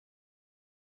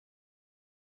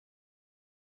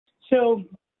So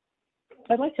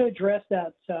I'd like to address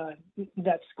that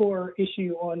score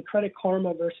issue on Credit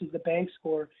Karma versus the bank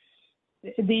score.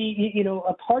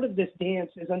 A part of this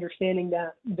dance is understanding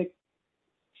that the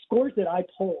scores that I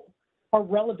pull are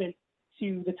relevant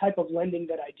to the type of lending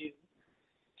that I do.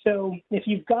 So if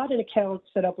you've got an account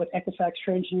set up with Equifax,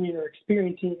 TransUnion, or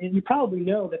Experian, you probably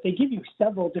know that they give you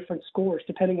several different scores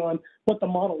depending on what the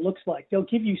model looks like. They'll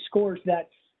give you scores that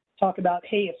talk about,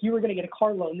 hey, if you were going to get a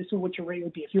car loan, this is what your rate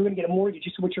would be. If you were going to get a mortgage,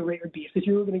 this is what your rate would be. If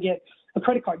you were going to get a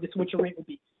credit card, this is what your rate would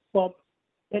be. Well,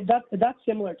 that's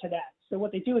similar to that. So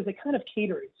what they do is they kind of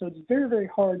cater it. So it's very, very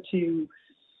hard to,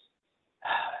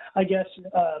 I guess,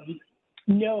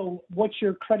 know what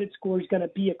your credit score is going to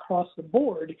be across the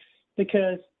board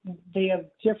because they have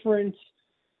different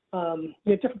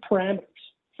parameters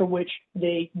for which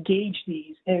they gauge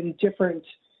these and different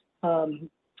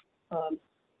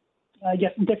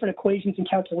different equations and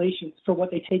calculations for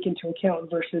what they take into account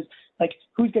versus like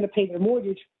who's going to pay their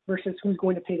mortgage versus who's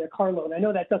going to pay their car loan. I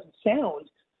know that doesn't sound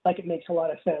like it makes a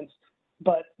lot of sense,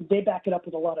 but they back it up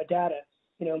with a lot of data,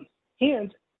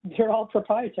 and they're all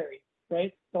proprietary,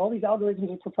 right? So all these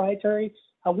algorithms are proprietary.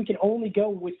 We can only go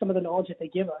with some of the knowledge that they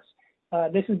give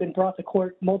us. This has been brought to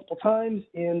court multiple times,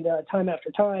 and time after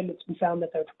time, it's been found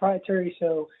that they're proprietary.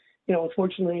 So,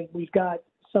 unfortunately, we've got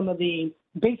some of the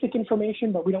basic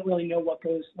information, but we don't really know what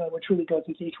truly goes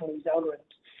into each one of these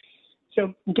algorithms.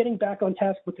 So getting back on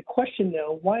task with the question,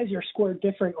 though, why is your score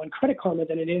different on Credit Karma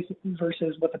than it is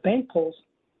versus what the bank pulls?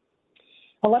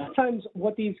 A lot of times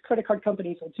what these credit card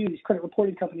companies will do, these credit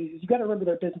reporting companies, is you've got to remember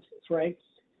their businesses, right?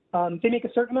 They make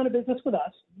a certain amount of business with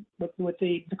us, with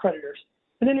the creditors,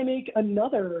 and then they make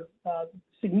another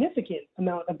significant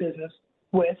amount of business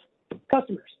with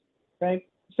customers, right?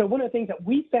 So one of the things that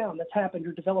we found that's happened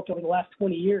or developed over the last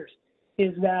 20 years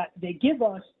is that they give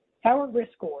us our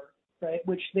risk score, right,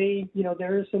 which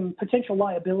there is some potential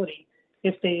liability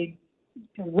if they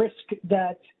risk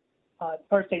that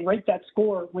or if they rate that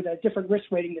score with a different risk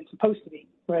rating than supposed to be,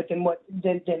 right? Then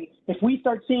if we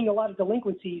start seeing a lot of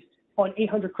delinquencies on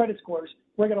 800 credit scores,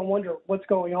 we're going to wonder what's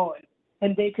going on,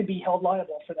 and they could be held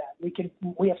liable for that.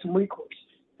 We have some recourse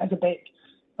as a bank.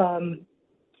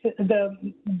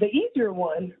 The easier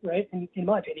one, right, in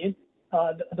my opinion,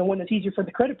 the one that's easier for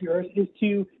the credit bureaus is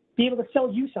to be able to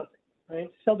sell you something, right?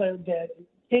 Sell the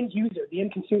end user, the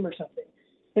end consumer something.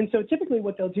 And so typically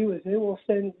what they'll do is they will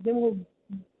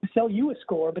sell you a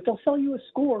score, but they'll sell you a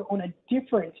score on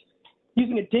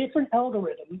using a different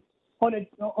algorithm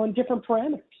on different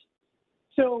parameters.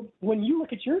 So when you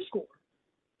look at your score,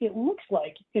 it looks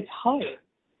like it's higher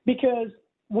because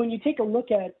when you take a look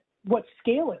at what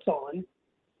scale it's on,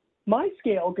 my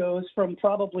scale goes from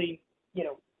probably,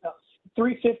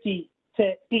 350 to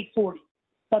 840.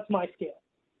 That's my scale.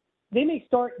 They may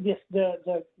start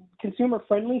the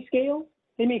consumer-friendly scale.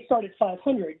 They may start at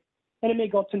 500, and it may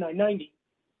go up to 990.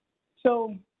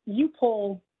 So you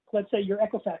pull, let's say, your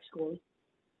Equifax score,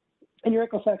 and your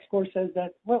Equifax score says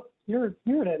that, well, you're at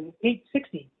an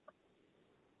 860.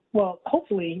 Well,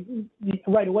 hopefully,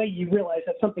 right away you realize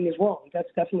that something is wrong. That's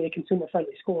definitely a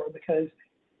consumer-friendly score because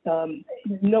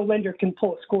no lender can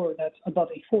pull a score that's above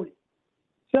 840.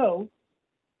 So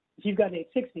if you've got an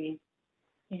 860,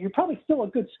 you're probably still a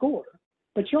good score,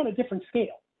 but you're on a different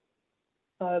scale.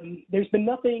 There's been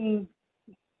nothing,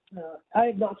 I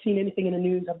have not seen anything in the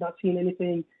news. I've not seen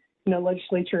anything in the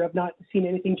legislature. I've not seen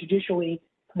anything judicially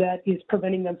that is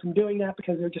preventing them from doing that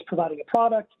because they're just providing a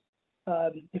product.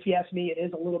 If you ask me, it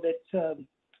is a little bit, I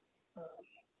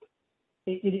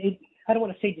don't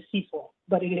want to say deceitful,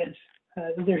 but it is.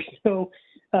 There's no,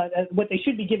 what they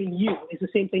should be giving you is the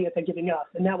same thing that they're giving us.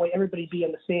 And that way everybody be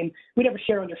on the same, we'd have a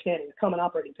shared understanding, a common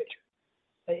operating picture.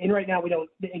 And right now we don't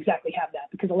exactly have that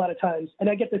because a lot of times, and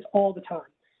I get this all the time.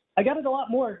 I got it a lot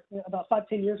more about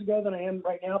 5-10 years ago than I am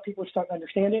right now. People are starting to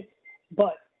understand it,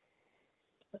 but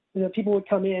people would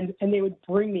come in and they would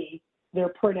bring me their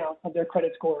printout of their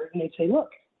credit score and they'd say, look,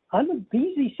 I'm a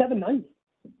easy 790,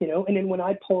 and then when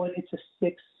I pull it, it's a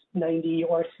 690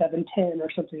 or a 710 or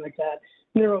something like that.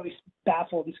 And they're always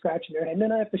baffled and scratching their head. And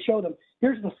then I have to show them,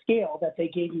 here's the scale that they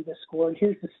gave you the score, and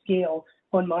here's the scale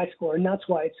on my score, and that's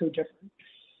why it's so different.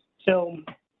 So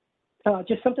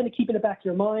just something to keep in the back of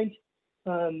your mind.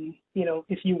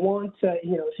 If you want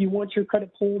your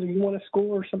credit pulled or you want a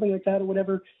score or something like that or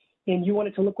whatever, and you want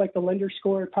it to look like the lender's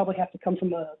score, it probably has to come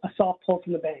from a soft pull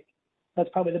from the bank. That's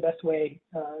probably the best way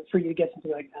for you to get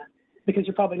something like that, because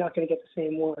you're probably not going to get the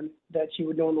same one that you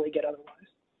would normally get otherwise.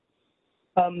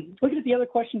 Looking at the other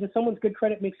question, does someone's good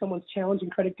credit make someone's challenging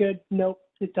credit good? No,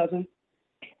 it doesn't.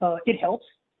 It helps,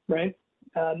 right?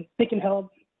 It can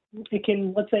help. It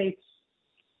can, let's say,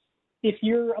 if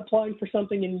you're applying for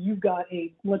something and you've got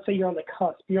let's say you're on the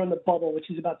cusp, you're on the bubble, which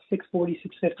is about 640,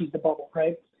 650 is the bubble,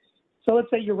 right? So let's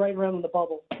say you're right around on the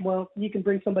bubble. Well, you can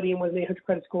bring somebody in with an 800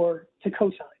 credit score to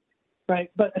co-sign, right?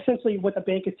 But essentially what the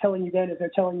bank is telling you then is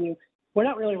they're telling you, we're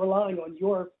not really relying on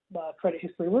your credit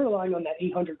history. We're relying on that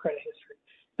 800 credit history.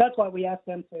 That's why we ask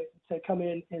them to come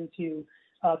in and to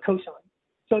co-sign.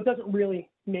 So it doesn't really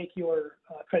make your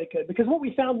credit good, because what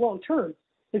we found long term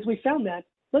is we found that,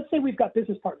 let's say we've got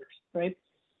business partners, right?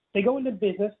 They go into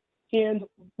business, and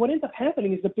what ends up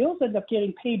happening is the bills end up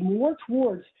getting paid more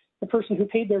towards the person who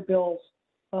paid their bills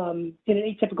in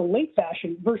an atypical late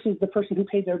fashion versus the person who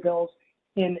paid their bills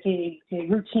in a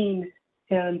routine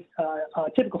and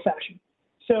typical fashion.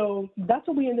 So that's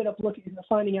what we ended up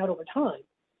finding out over time.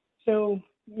 So,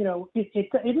 you know, it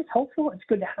is helpful. It's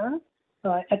good to have.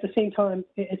 At the same time,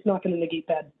 it's not going to negate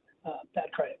bad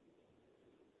credit.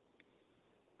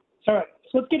 All right,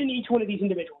 so let's get into each one of these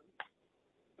individually.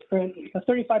 A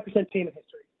 35% payment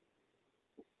history.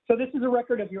 So this is a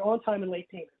record of your on-time and late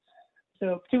payments.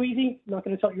 So too easy, I'm not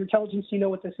going to tell your intelligence, you know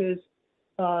what this is.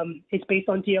 It's based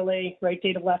on DLA, right,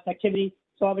 date of last activity.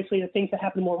 So obviously the things that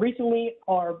happened more recently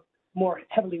are more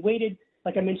heavily weighted.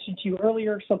 Like I mentioned to you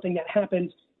earlier, something that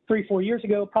happened 3-4 years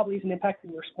ago probably isn't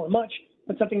impacting your score much,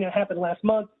 but something that happened last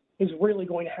month is really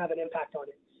going to have an impact on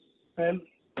it.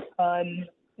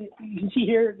 You can see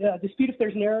here, dispute if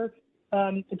there's an error.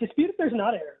 Dispute if there's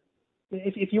not error.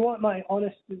 If you want my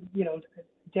honest, you know,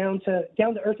 down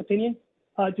to earth opinion,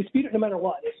 dispute it no matter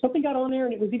what. If something got on there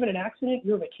and it was even an accident,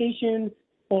 your vacation,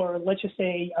 or let's just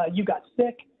say you got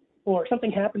sick or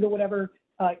something happened or whatever,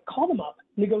 call them up,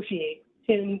 negotiate.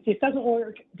 And if it doesn't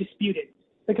work, dispute it.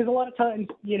 Because a lot of times,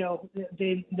 you know,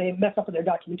 they mess up with their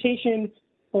documentation,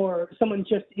 or someone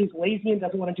just is lazy and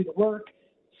doesn't want to do the work.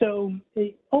 So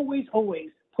always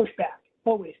push back.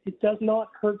 Always. It does not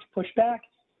hurt to push back.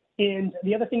 And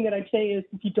the other thing that I'd say is,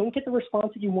 if you don't get the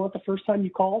response that you want the first time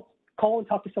you call and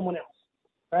talk to someone else,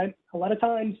 right? A lot of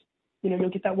times, you know, you'll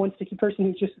get that one sticky person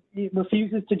who just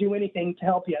refuses to do anything to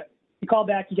help you. You call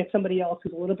back, you get somebody else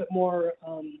who's a little bit more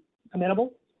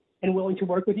amenable and willing to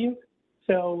work with you.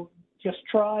 So just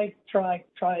try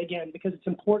again, because it's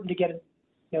important to get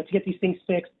to get these things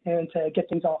fixed and to get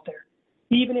things off there,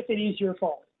 even if it is your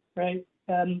fault, right?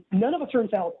 None of us are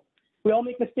infallible. We all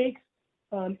make mistakes,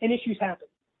 and issues happen.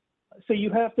 So you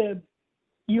have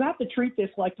to treat this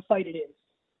like the fight it is.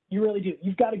 You really do.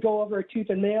 You've got to go over a tooth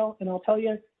and nail. And I'll tell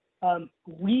you,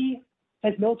 we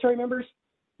as military members,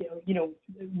 you know,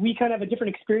 we kind of have a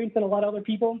different experience than a lot of other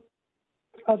people.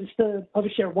 I'll just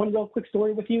share one real quick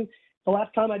story with you. The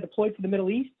last time I deployed to the Middle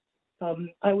East,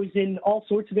 I was in all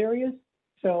sorts of areas.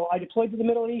 So I deployed to the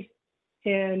Middle East,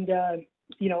 and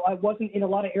you know, I wasn't in a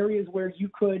lot of areas where you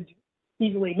could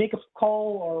easily make a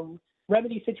call or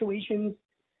remedy situations,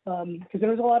 because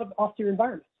there was a lot of austere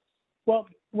environments. Well,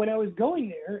 when I was going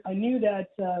there, I knew that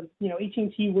you know,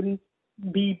 AT&T wouldn't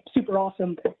be super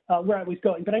awesome where I was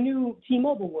going, but I knew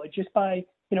T-Mobile would, just by,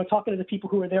 you know, talking to the people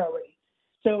who were there already.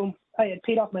 So I had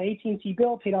paid off my AT&T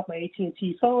bill, paid off my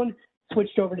AT&T phone,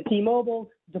 switched over to T-Mobile,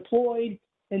 deployed,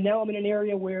 and now I'm in an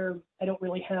area where I don't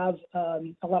really have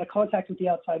a lot of contact with the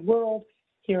outside world.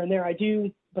 Here and there I do,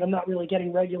 but I'm not really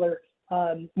getting regular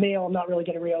mail. I'm not really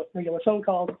getting regular phone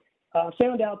calls.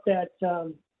 Found out that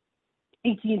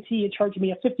AT&T had charged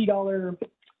me a $50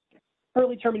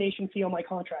 early termination fee on my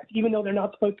contract, even though they're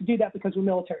not supposed to do that because we're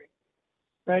military,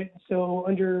 right? So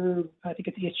under, I think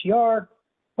it's ESGR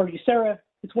or USERRA,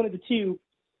 it's one of the two,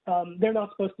 they're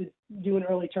not supposed to do an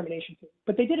early termination fee,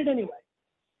 but they did it anyway.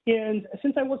 And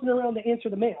since I wasn't around to answer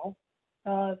the mail,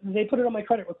 they put it on my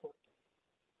credit report.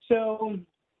 So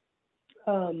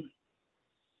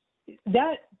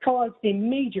that caused a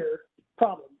major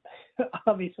problem,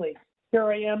 obviously. Here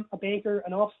I am, a banker,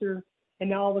 an officer, and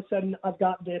now all of a sudden I've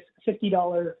got this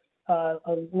 $50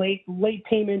 late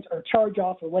payment or charge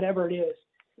off or whatever it is.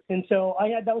 And so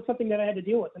that was something that I had to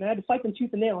deal with, and I had to fight them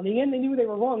tooth and nail. In the end, they knew they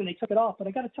were wrong and they took it off. But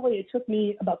I got to tell you, it took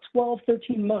me about 12,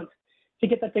 13 months to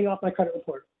get that thing off my credit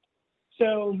report.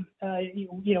 So,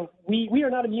 you know, we are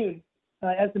not immune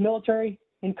as the military,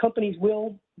 and companies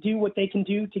will do what they can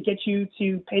do to get you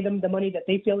to pay them the money that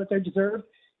they feel that they deserve.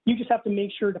 You just have to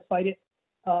make sure to fight it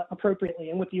appropriately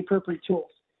and with the appropriate tools.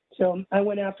 So I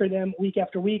went after them week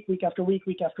after week,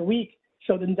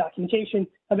 showed them documentation,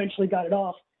 eventually got it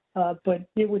off. But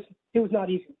it was not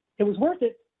easy. It was worth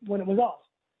it when it was off,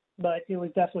 but it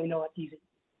was definitely not easy.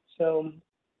 So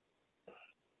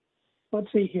let's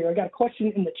see here. I got a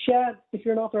question in the chat. If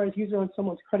you're an authorized user on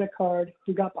someone's credit card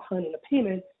who got behind in a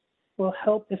payment, will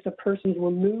help if the person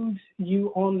removes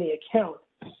you on the account.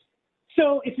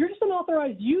 So if you're just an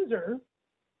authorized user,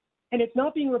 and it's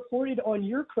not being reported on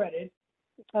your credit,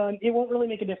 it won't really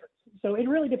make a difference. So it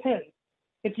really depends.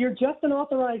 If you're just an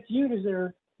authorized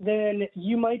user, then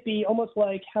you might be almost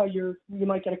like how you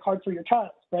might get a card for your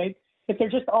child, right? If they're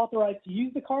just authorized to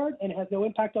use the card and it has no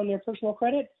impact on their personal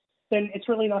credit, then it's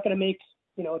really not going to make,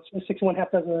 it's a 6 of one,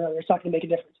 half dozen of another. It's not going to make a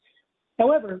difference.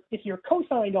 However, if you're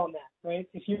co-signed on that, right?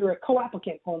 If you're a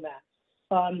co-applicant on that,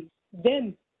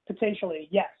 then potentially,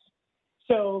 yes.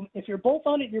 So if you're both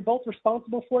on it, you're both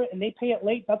responsible for it, and they pay it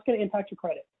late, that's going to impact your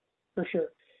credit for sure.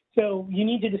 So you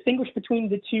need to distinguish between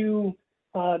the two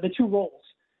roles.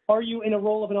 Are you in a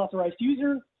role of an authorized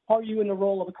user? Are you in the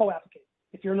role of a co-applicant?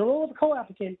 If you're in the role of a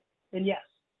co-applicant, then yes,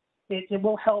 it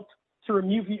will help to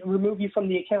remove you from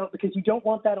the account, because you don't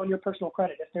want that on your personal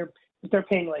credit if they're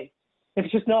paying late. If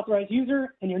it's just an authorized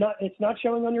user and it's not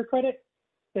showing on your credit,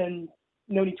 then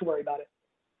no need to worry about it.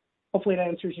 Hopefully that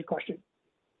answers your question.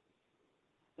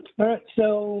 All right,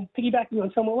 so piggybacking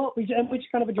on someone, we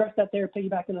just kind of addressed that there,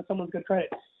 piggybacking on someone's good credit.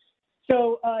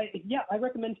 So yeah, I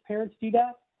recommend parents do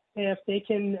that if they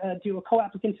can do a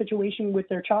co-applicant situation with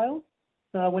their child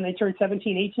when they turn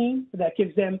 17, 18. That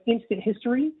gives them instant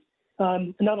history.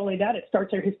 Not only that, it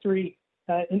starts their history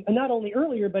not only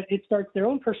earlier, but it starts their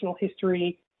own personal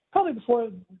history probably before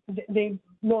they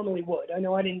normally would. I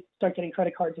know I didn't start getting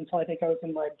credit cards until I think I was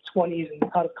in my 20s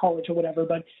and out of college or whatever,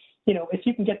 but if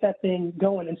you can get that thing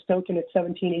going and stoking at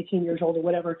 17, 18 years old or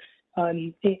whatever,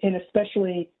 and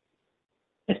especially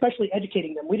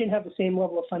educating them. We didn't have the same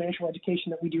level of financial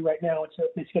education that we do right now.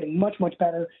 It's getting much, much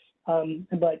better.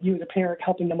 But you as a parent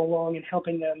helping them along and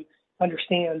helping them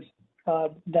understand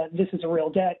that this is a real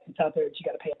debt. It's out there. You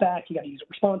got to pay it back. You got to use it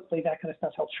responsibly. That kind of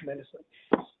stuff helps tremendously.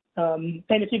 And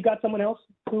if you've got someone else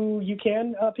who you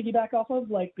can piggyback off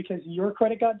of, like because your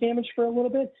credit got damaged for a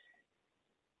little bit,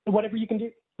 whatever you can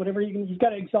do, you've got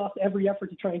to exhaust every effort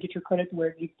to try and get your credit to where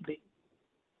it needs to be.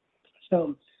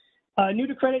 So new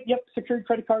to credit, yep, secured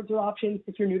credit cards are options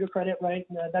if you're new to credit, right?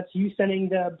 That's you sending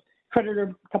the creditor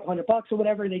a couple $100 or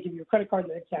whatever. They give you a credit card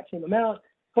in the exact same amount.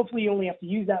 Hopefully you only have to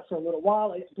use that for a little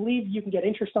while. I believe you can get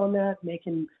interest on that,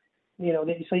 making,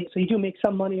 so you do make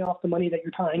some money off the money that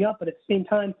you're tying up, but at the same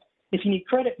time, if you need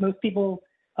credit, most people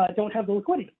don't have the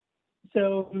liquidity.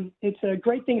 So it's a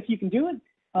great thing if you can do it.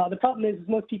 The problem is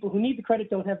most people who need the credit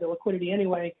don't have the liquidity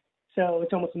anyway, so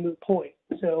it's almost a moot point.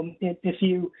 So if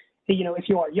you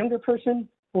are a younger person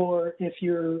or if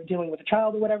you're dealing with a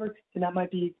child or whatever, then that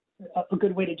might be a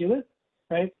good way to do it,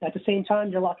 right? At the same time,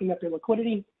 you're locking up your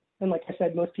liquidity. And like I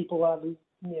said, most people,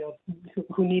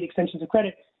 who need extensions of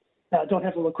credit don't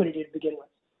have the liquidity to begin with.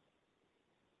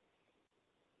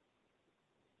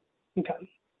 Okay,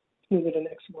 move to the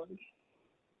next one.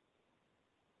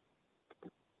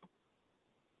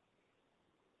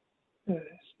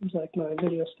 Seems like my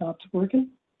video stopped working.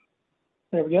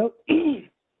 There we go.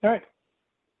 All right.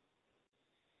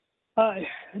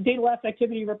 Data last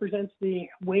activity represents the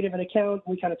weight of an account.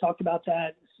 We kind of talked about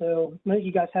that. So I know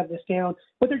you guys have this down.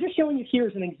 What they're just showing you here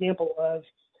is an example of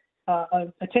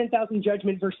a $10,000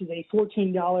 judgment versus a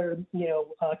 $14,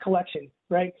 collection,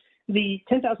 right? The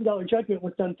 $10,000 judgment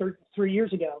was done 3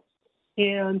 years ago,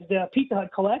 and the Pizza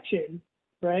Hut collection,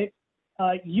 right?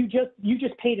 You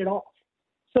just paid it off.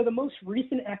 So the most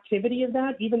recent activity of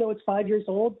that, even though it's 5 years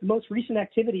old, the most recent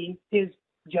activity is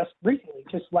just recently,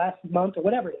 just last month or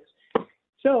whatever it is.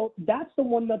 So that's the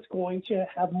one that's going to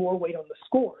have more weight on the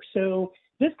score. So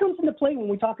this comes into play when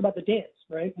we talk about the dance,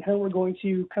 right? And how we're going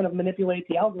to kind of manipulate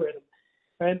the algorithm,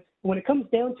 right? When it comes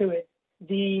down to it,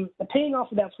 the paying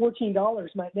off of that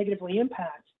 $14 might negatively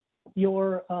impact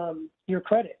your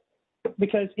credit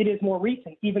because it is more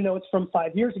recent, even though it's from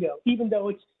 5 years ago, even though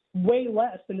it's way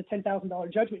less than the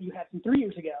 $10,000 judgment you had from 3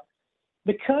 years ago.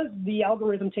 Because the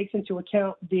algorithm takes into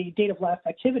account the date of last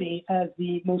activity as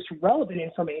the most relevant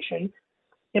information,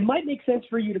 it might make sense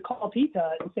for you to call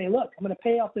Pizza and say, look, I'm going to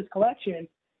pay off this collection.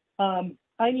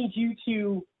 I need you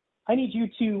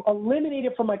to eliminate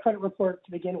it from my credit report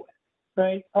to begin with,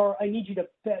 right? Or I need you to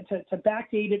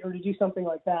backdate it or to do something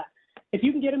like that. If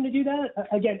you can get them to do that,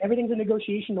 again, everything's a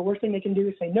negotiation. The worst thing they can do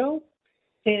is say no.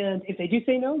 And if they do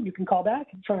say no, you can call back,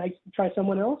 try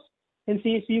someone else, and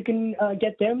see if you can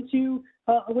get them to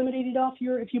eliminate it off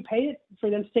if you pay it, for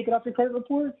them to take it off your credit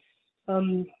report.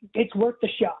 It's worth the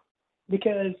shot,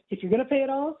 because if you're going to pay it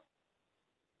off,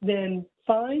 then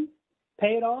fine,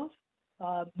 pay it off,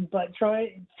 but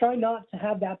try not to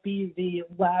have that be the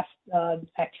last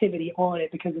activity on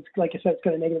it, because it's, like I said, it's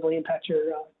going to negatively impact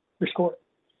your score.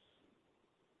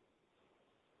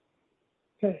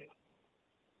 Okay.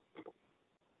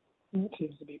 It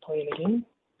seems to be playing again.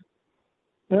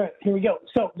 All right, here we go.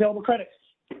 So available credits,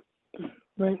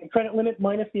 right? The credit limit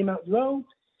minus the amount you owe.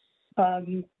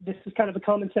 This is kind of a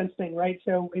common sense thing, right?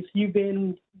 So if you've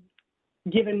been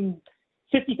given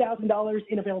 $50,000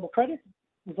 in available credit,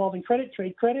 revolving credit,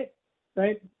 trade credit,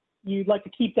 right? You'd like to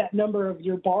keep that number of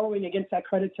your borrowing against that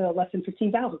credit to less than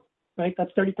 15,000, right?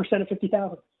 That's 30% of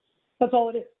 50,000. That's all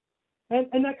it is.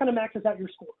 And that kind of maxes out your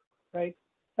score, right?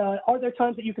 Are there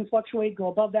times that you can fluctuate, go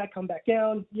above that, come back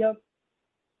down? Yep.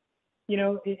 You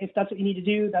know, if that's what you need to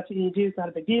do, that's what you need to do. It's not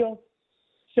a big deal.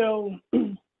 So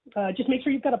just make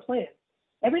sure you've got a plan.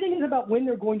 Everything is about when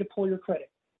they're going to pull your credit,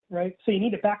 right? So you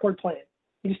need a backward plan.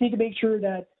 You just need to make sure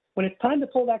that when it's time to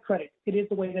pull that credit, it is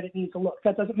the way that it needs to look.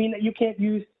 That doesn't mean that you can't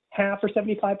use half or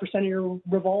 75% of your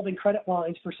revolving credit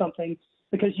lines for something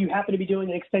because you happen to be doing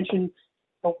an extension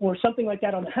or something like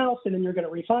that on the house, and then you're going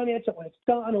to refinance it when it's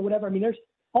done or whatever. I mean, there's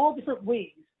all different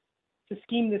ways to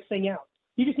scheme this thing out.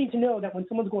 You just need to know that when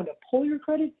someone's going to pull your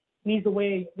credit, they need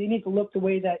to look the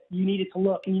way that you need it to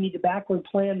look, and you need to backward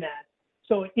plan that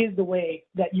so it is the way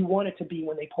that you want it to be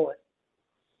when they pull it.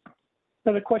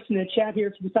 Another question in the chat here: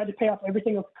 if you decide to pay off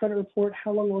everything off the credit report,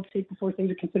 how long will it take before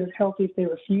things are considered healthy if they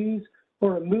refuse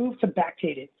or move to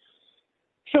backdate it?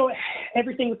 So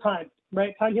everything with time,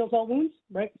 right? Time heals all wounds,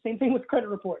 right? Same thing with credit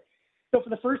report. So for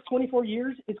the first 24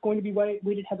 years, it's going to be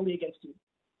weighted heavily against you.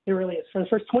 It really is. For the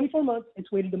first 24 months,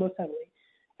 it's weighted the most heavily.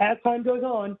 As time goes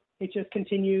on, it just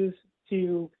continues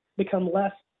to become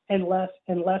less and less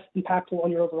and less impactful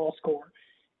on your overall score.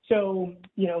 So,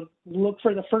 you know, look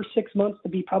for the first 6 months to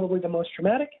be probably the most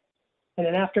traumatic. And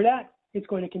then after that, it's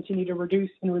going to continue to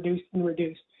reduce and reduce and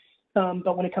reduce.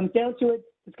 But when it comes down to it,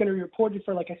 it's going to be reported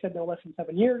for, like I said, no less than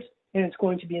 7 years, and it's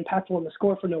going to be impactful on the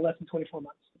score for no less than 24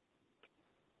 months.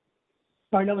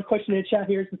 All right, another question in the chat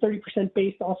here: is the 30%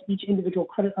 based off each individual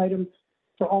credit item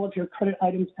for all of your credit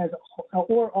items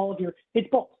or all of your? It's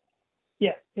both.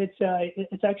 Yeah,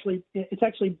 it's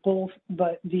actually both,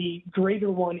 but the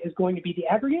greater one is going to be the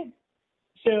aggregate.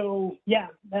 So yeah,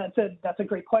 that's a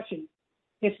great question.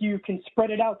 If you can spread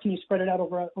it out, can you spread it out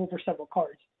over several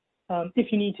cards?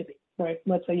 If you need to be, right?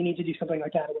 Let's say you need to do something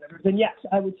like that or whatever. Then yes,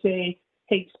 I would say,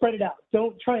 hey, spread it out.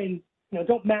 Don't try and, you know,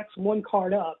 don't max one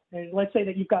card up. And let's say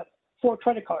that you've got 4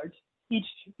 credit cards.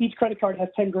 Each credit card has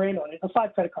 10 grand on it. Or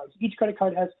 5 credit cards. Each credit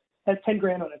card has 10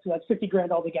 grand on it. So that's 50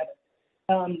 grand altogether.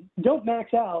 Don't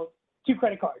max out 2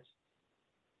 credit cards,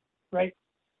 right?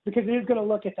 Because it is going to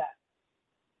look at that.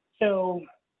 So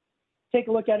take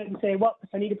a look at it and say, well, if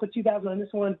I need to put 2,000 on this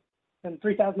one and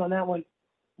 3,000 on that one,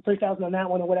 3,000 on that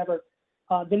one or whatever,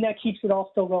 then that keeps it all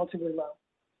still relatively low,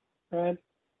 right?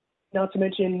 Not to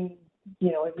mention,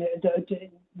 you know,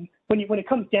 when it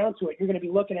comes down to it, you're going to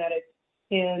be looking at it,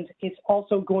 and it's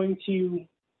also going to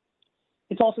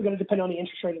depend on the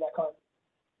interest rate of that card,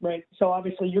 right? So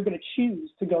obviously you're going to choose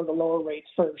to go the lower rates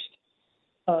first.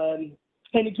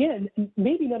 And again,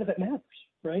 maybe none of it matters,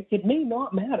 right? It may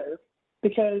not matter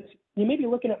because you may be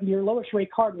looking at your lowest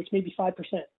rate card, which may be 5%.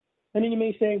 And then you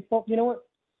may say, well, you know what?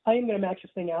 I am going to max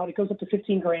this thing out. It goes up to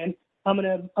 15 grand. I'm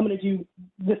going to do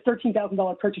this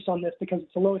 $13,000 purchase on this because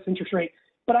it's the lowest interest rate.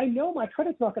 But I know my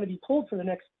credit's not going to be pulled for the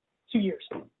next 2 years,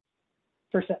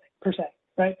 per se,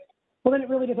 right? Well, then it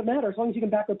really doesn't matter as long as you can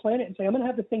backward plan it and say, I'm going to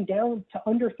have this thing down to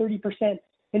under 30%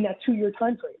 in that 2-year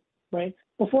time frame, right?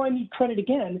 Before I need credit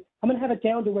again, I'm going to have it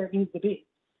down to where it needs to be.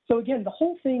 So again, the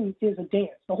whole thing is a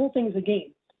dance. The whole thing is a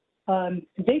game.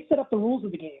 They set up the rules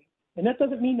of the game, and that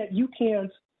doesn't mean that you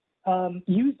can't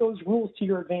use those rules to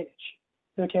your advantage,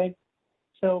 okay?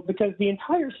 So because the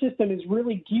entire system is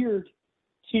really geared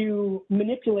to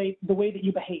manipulate the way that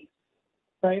you behave,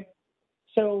 right?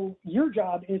 So your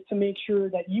job is to make sure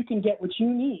that you can get what you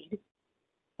need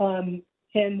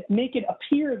and make it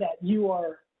appear that you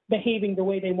are behaving the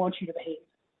way they want you to behave.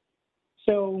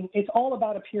 So it's all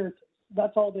about appearances.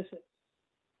 That's all this is.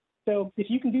 So if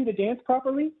you can do the dance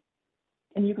properly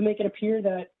and you can make it appear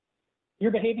that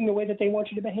you're behaving the way that they want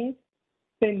you to behave,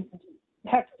 then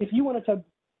heck, if you wanted to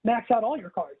max out all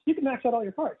your cards, you can max out all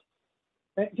your cards.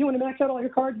 Right? If you want to max out all your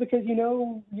cards because you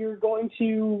know you're going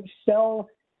to sell,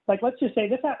 like let's just say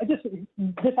this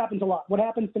happens a lot. What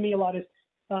happens to me a lot is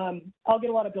I'll get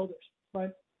a lot of builders,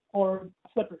 right, or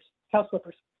flippers, house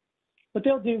flippers. What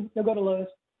they'll do, they'll go to Lowe's,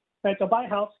 right? They'll buy a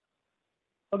house,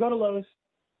 they'll go to Lowe's,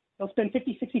 they'll spend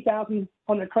 $50,000, $60,000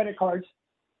 on their credit cards,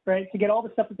 right, to get all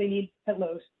the stuff that they need at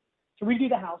Lowe's to redo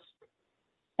the house.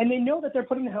 And they know that they're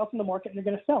putting the house in the market and they're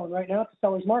going to sell. And right now it's a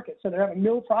seller's market, so they're having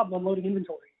no problem loading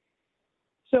inventory.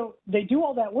 So they do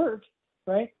all that work,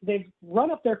 right? They've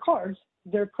run up their cards.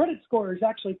 Their credit score is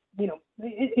actually, you know,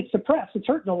 it's suppressed. It's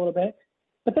hurting a little bit.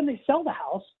 But then they sell the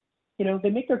house. You know, they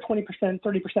make their 20%,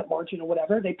 30% margin or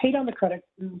whatever. They pay down the credit,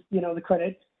 you know, the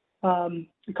cards.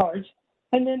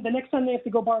 And then the next time they have to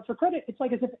go borrow for credit, it's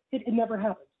like as if it never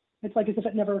happened. It's like as if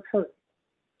it never occurred.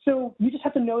 So you just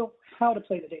have to know how to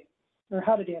play the dance or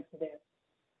how to dance the dance.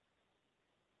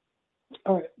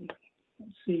 All right,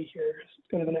 let's see here. Let's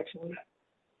go to the next one.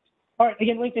 All right,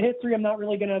 again, link to history. I'm not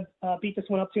really going to beat this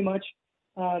one up too much.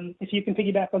 If you can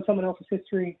piggyback on someone else's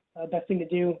history, best thing to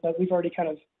do, but we've already kind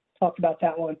of talked about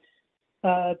that one.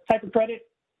 Type of credit,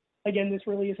 again, this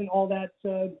really isn't all that,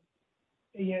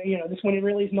 this one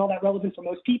really isn't all that relevant for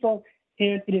most people,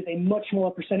 and it is a much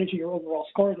smaller percentage of your overall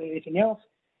score than anything else.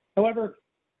 However,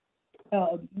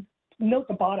 note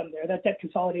the bottom there, that debt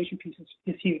consolidation piece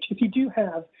is huge. If you do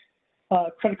have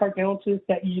credit card balances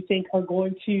that you think are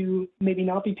going to maybe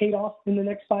not be paid off in the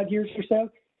next 5 years or so,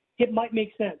 it might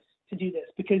make sense to do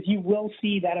this because you will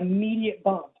see that immediate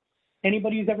bump.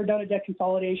 Anybody who's ever done a debt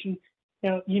consolidation,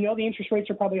 now, you know the interest rates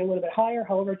are probably a little bit higher.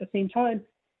 However, at the same time,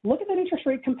 look at that interest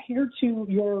rate compared to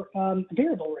your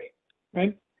variable rate,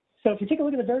 right? So if you take a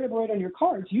look at the variable rate on your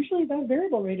cards, usually that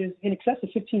variable rate is in excess of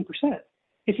 15%.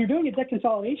 If you're doing a debt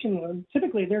consolidation loan,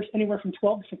 typically there's anywhere from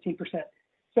 12 to 15%.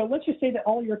 So let's just say that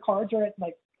all your cards are at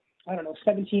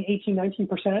 17, 18,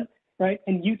 19%, right?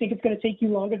 And you think it's going to take you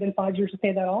longer than 5 years to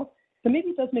pay that off. Then maybe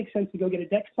it does make sense to go get a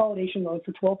debt consolidation loan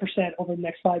for 12% over the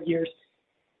next 5 years,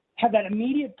 have that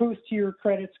immediate boost to your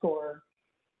credit score,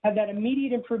 have that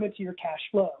immediate improvement to your cash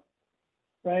flow,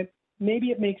 right? Maybe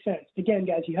it makes sense. Again,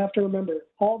 guys, you have to remember,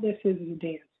 all this is a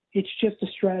dance. It's just a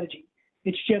strategy.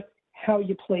 It's just how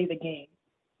you play the game,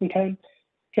 okay?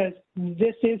 Because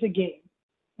this is a game.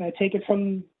 Take it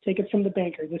from the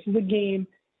banker. This is a game.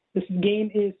 This game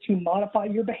is to modify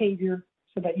your behavior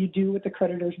so that you do what the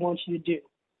creditors want you to do.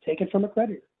 Take it from a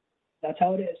creditor. That's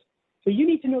how it is. So you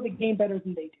need to know the game better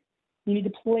than they do. You need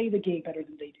to play the game better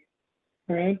than they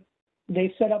do. All right?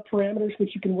 They set up parameters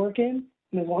which you can work in,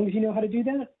 and as long as you know how to do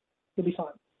that, you'll be fine.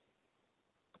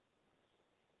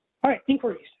 All right,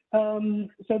 inquiries.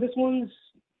 So this one's,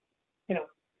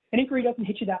 an inquiry doesn't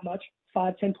hit you that much,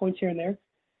 5, 10 points here and there.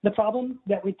 The problem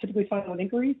that we typically find on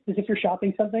inquiries is if you're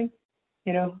shopping something,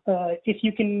 if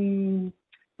you can,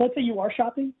 let's say you are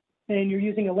shopping and you're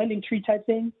using a lending tree type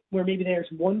thing where maybe there's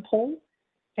one pull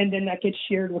and then that gets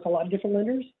shared with a lot of different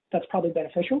lenders, that's probably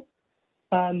beneficial.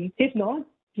 If not,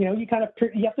 you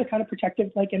have to kind of protect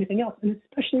it like anything else, and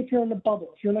especially if you're on the bubble,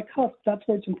 if you're on the cusp, that's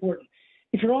where it's important.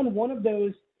 If you're on one of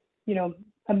those,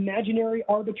 imaginary,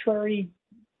 arbitrary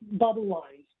bubble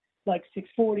lines, like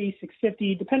 640,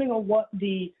 650, depending on what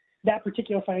that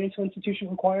particular financial institution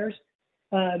requires.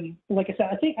 Like I said,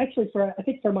 I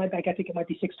think for my bank, I think it might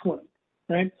be 620,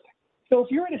 right? So if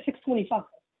you're at a 625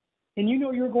 and you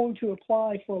know you're going to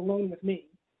apply for a loan with me,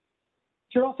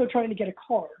 you're also trying to get a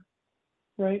car,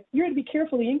 right? You're going to be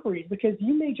careful of the inquiries because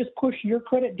you may just push your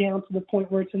credit down to the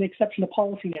point where it's an exception to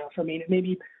policy now for me, and it may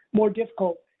be more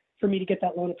difficult for me to get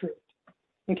that loan approved.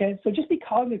 Okay, so just be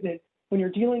cognizant when you're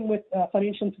dealing with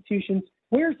financial institutions.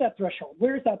 Where's that threshold?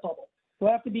 Where's that bubble? So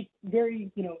I have to be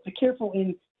very, careful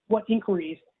in what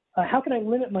inquiries. How can I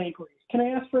limit my inquiries? Can I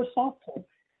ask for a soft pull?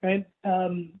 Right?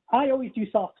 I always do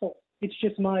soft pull. It's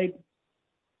just my,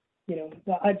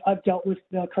 I've dealt with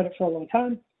credit for a long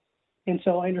time, and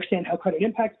so I understand how credit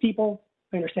impacts people.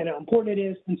 I understand how important it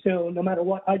is, and so no matter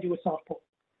what, I do a soft pull.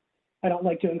 I don't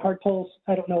like doing hard pulls.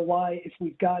 I don't know why. If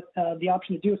we've got the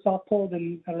option to do a soft pull,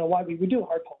 then I don't know why we would do a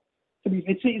hard pull. So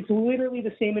it's literally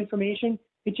the same information.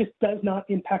 It just does not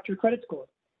impact your credit score.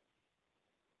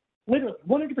 Literally,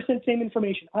 100% same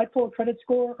information. I pull a credit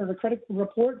score or a credit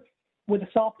report with a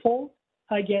soft pull.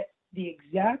 I get the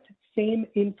exact same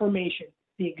information,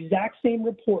 the exact same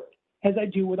report as I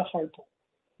do with a hard pull.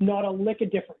 Not a lick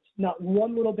of difference, not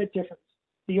one little bit difference.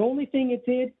 The only thing it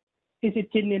did is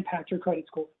it didn't impact your credit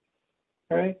score.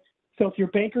 All right. So if your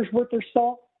banker's worth their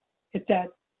salt, if that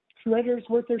creditor's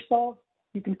worth their salt,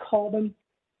 you can call them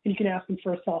and you can ask them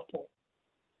for a soft pull.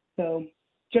 So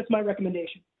just my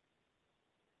recommendation.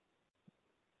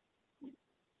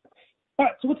 All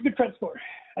right, so what's a good credit score?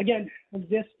 Again,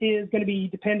 this is going to be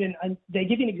dependent on, they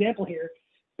give you an example here,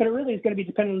 but it really is going to be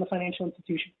dependent on the financial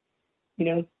institution.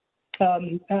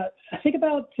 I think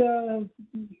about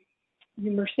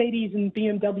Mercedes and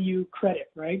BMW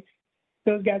credit, right?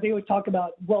 Those guys, they always talk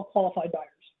about well-qualified buyers,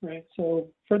 right? So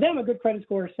for them, a good credit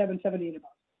score is 770 and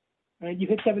above, right? You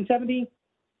hit 770,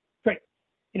 great.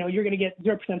 You're going to get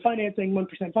 0% financing,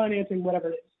 1% financing, whatever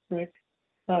it is,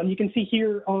 right? You can see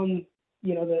here on,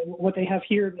 what they have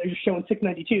here, they're just showing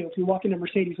 692. If you walk into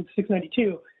Mercedes with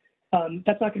 692,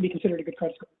 that's not going to be considered a good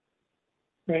credit score,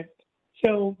 right?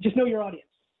 So just know your audience.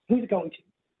 Who's it going to,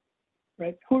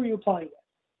 right? Who are you applying with?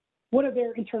 What are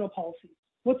their internal policies?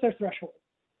 What's their threshold?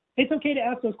 It's okay to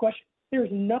ask those questions. There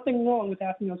is nothing wrong with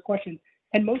asking those questions.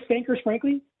 And most bankers,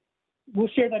 frankly, will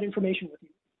share that information with you.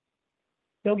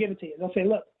 They'll give it to you. They'll say,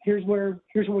 look, here's where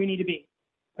we need to be,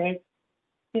 right?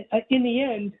 In the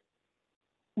end,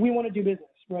 we want to do business,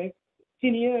 right?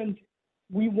 In the end,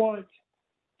 we want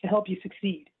to help you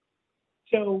succeed.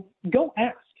 So go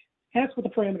ask. Ask what the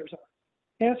parameters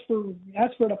are. Ask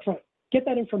for it up front. Get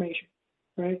that information,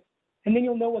 right? And then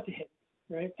you'll know what to hit,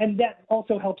 right? And that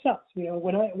also helps us. You know,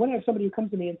 when I have somebody who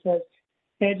comes to me and says,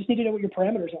 hey, I just need to know what your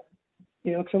parameters are,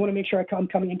 you know, because I want to make sure I'm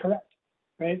coming in correct,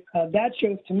 right? That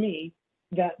shows to me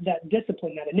that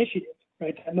discipline, that initiative,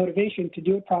 right? That motivation to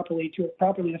do it properly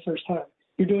the first time.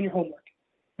 You're doing your homework,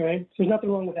 right? So there's nothing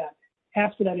wrong with that.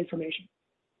 Ask for that information.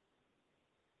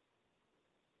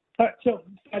 All right, so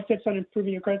 5 tips on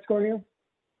improving your credit score here.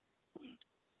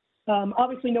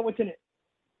 Obviously know what's in it,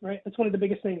 right? That's one of the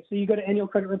biggest things. So you go to annual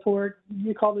credit report,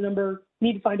 you call the number, you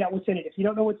need to find out what's in it. If you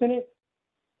don't know what's in it,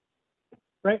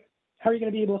 right, how are you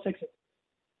going to be able to fix it?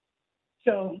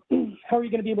 So how are you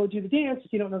going to be able to do the dance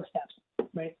if you don't know the steps,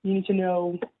 right? You need to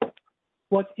know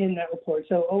what's in that report.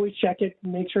 So always check it,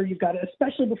 make sure you've got it,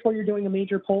 especially before you're doing a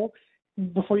major pull,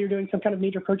 before you're doing some kind of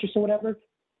major purchase or whatever.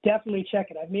 Definitely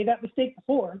check it. I've made that mistake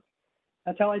before.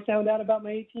 That's how I found out about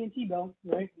my AT&T bill,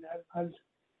 right? I've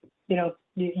you know,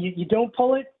 you don't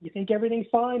pull it, you think everything's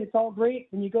fine, it's all great,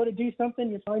 when you go to do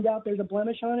something, you find out there's a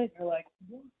blemish on it, you're like,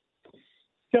 what?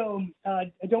 So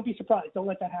don't be surprised. Don't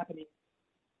let that happen to you.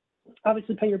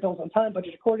 Obviously, pay your bills on time,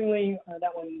 budget accordingly.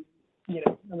 That one, you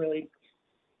know, really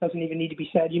doesn't even need to be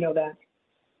said. You know that.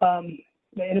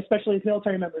 And especially as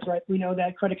military members, right? We know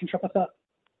that credit can trip us up,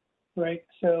 right?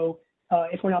 So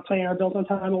if we're not paying our bills on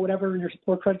time or whatever, your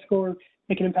poor credit score,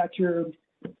 it can impact your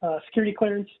security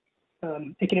clearance.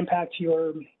 It can impact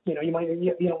your, you know, you want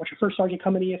your first sergeant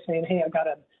coming to you saying, hey, I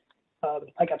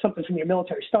got something from your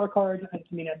military star card. I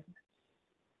mean,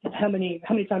 how many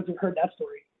times have you heard that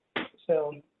story?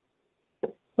 So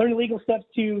learn the legal steps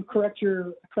to correct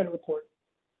your credit report.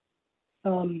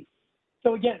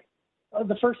 So again,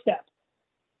 the first step,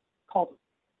 call them,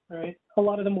 all right? A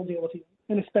lot of them will deal with you.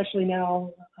 And especially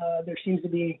now, there seems to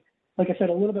be, like I said,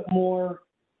 a little bit more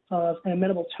of an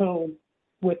amenable tone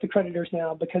with the creditors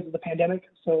now because of the pandemic.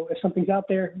 So if something's out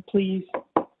there, please,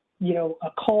 you know,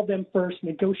 call them first,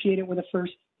 negotiate it with them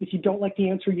first. If you don't like the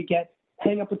answer you get,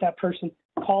 hang up with that person,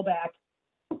 call back,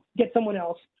 get someone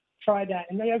else, try that.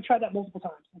 And I've tried that multiple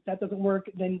times. If that doesn't work,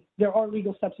 then there are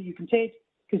legal steps that you can take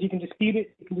because you can dispute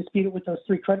it. You can dispute it with those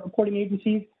 3 credit reporting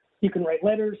agencies. You can write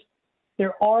letters.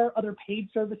 There are other paid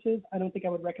services. I don't think I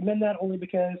would recommend that only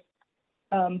because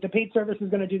the paid service is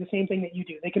going to do the same thing that you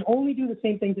do. They can only do the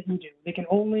same things that you do. They can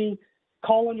only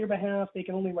call on your behalf. They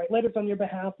can only write letters on your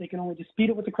behalf. They can only dispute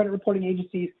it with the credit reporting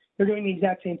agencies. They're doing the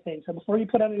exact same thing. So before you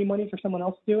put out any money for someone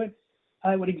else to do it,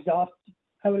 I would exhaust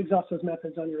those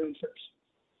methods on your own first.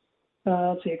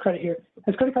 Let's see, a credit here.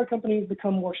 As credit card companies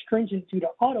become more stringent due to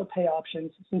auto pay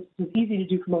options, since it's easy to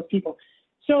do for most people.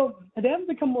 So they haven't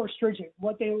become more stringent.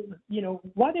 Why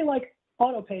they like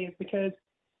auto pay is because,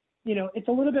 you know, it's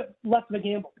a little bit less of a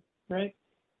gamble, right?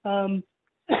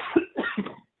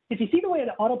 If you see the way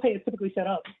that auto pay is typically set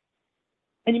up,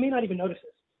 and you may not even notice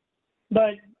this,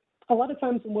 but a lot of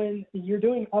times when you're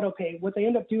doing auto pay, what they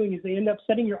end up doing is they end up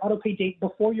setting your auto pay date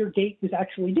before your date is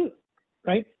actually due,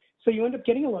 right? So you end up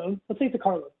getting a loan. Let's say it's a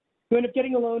car loan. You end up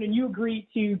getting a loan and you agree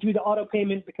to do the auto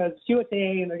payment because it's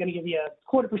USAA and they're going to give you a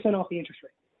 0.25% off the interest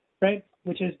rate, right?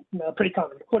 Which is pretty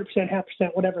common, 0.25%,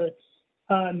 0.5%, whatever.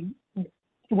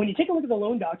 When you take a look at the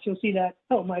loan docs, you'll see that,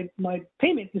 oh, my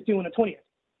payment is due on the 20th,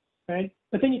 right?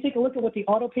 But then you take a look at what the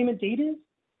auto payment date is.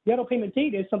 The auto payment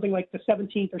date is something like the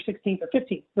 17th or 16th or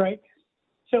 15th, right?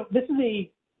 So this is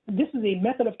a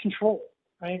method of control,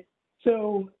 right?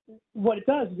 So what it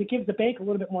does is it gives the bank a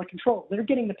little bit more control. They're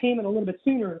getting the payment a little bit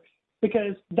sooner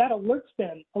because that alerts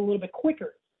them a little bit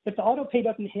quicker. If the auto pay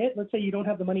doesn't hit, let's say you don't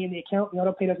have the money in the account and the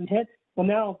auto pay doesn't hit, well,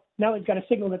 now they've got a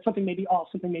signal that something may be off,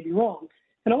 something may be wrong.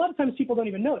 And a lot of times people don't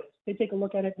even notice. They take a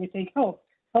look at it and they think, oh,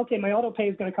 okay, my auto pay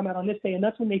is going to come out on this day. And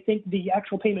that's when they think the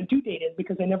actual payment due date is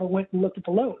because they never went and looked at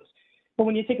the loans. But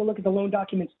when you take a look at the loan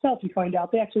document itself, you find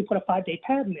out they actually put a 5-day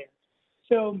pad in there.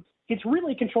 So it's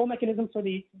really a control mechanism for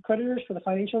the creditors, for the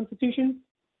financial institution.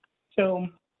 So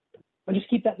I'll just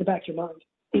keep that in the back of your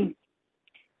mind.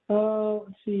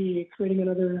 Let's see, creating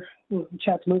another,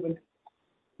 chat's moving.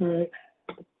 All right.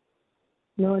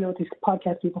 Now I know what these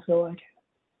podcast people feel like.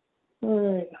 All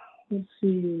right, let's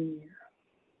see.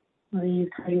 Are you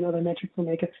creating another metric for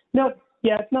make it? No,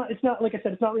 yeah, it's not, like I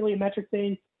said, it's not really a metric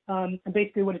thing. And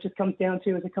basically what it just comes down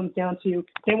to is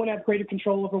they want to have greater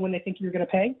control over when they think you're going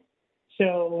to pay.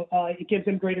 So it gives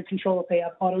them greater control if they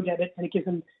have auto debit, and it gives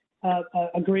them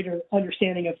a greater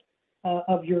understanding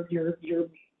of your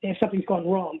if something's gone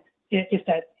wrong, if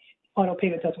that auto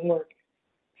payment doesn't work.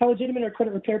 How legitimate are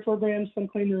credit repair programs? Some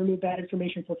claim to remove bad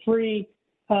information for free.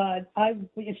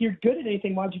 If you're good at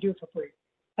anything, why would you do it for free?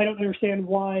 I don't understand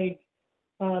why.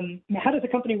 How does a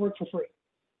company work for free?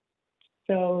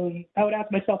 So I would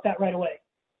ask myself that right away.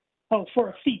 Oh, for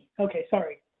a fee. Okay,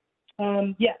 sorry.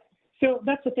 Yeah. So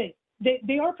that's the thing.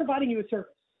 They are providing you a service,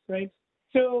 right?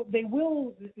 So they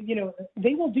will,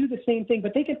 they will do the same thing,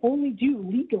 but they can only do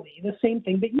legally the same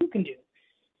thing that you can do.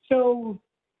 So,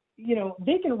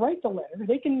 they can write the letter.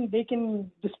 They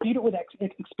can dispute it with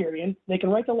Experian. They can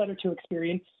write the letter to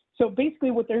Experian. So basically,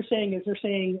 what they're saying is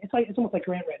it's almost like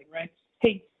grant writing, right?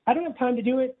 Hey, I don't have time to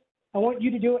do it. I want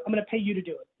you to do it. I'm going to pay you to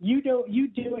do it. You do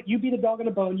it. You be the dog on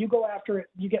the bone. You go after it.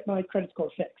 You get my credit score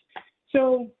fixed.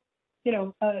 So,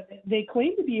 they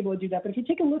claim to be able to do that. But if you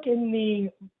take a look in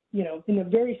the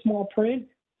very small print,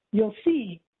 you'll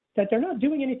see that they're not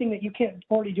doing anything that you can't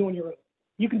already do on your own.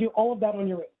 You can do all of that on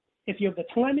your own. If you have the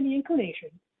time and the inclination,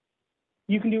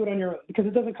 you can do it on your own because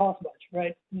it doesn't cost much,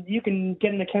 right? You can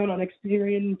get an account on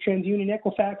Experian, TransUnion,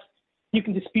 Equifax. You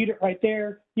can dispute it right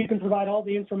there. You can provide all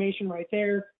the information right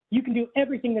there. You can do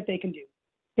everything that they can do.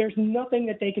 There's nothing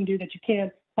that they can do that you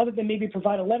can't, other than maybe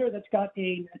provide a letter that's got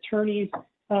an attorney's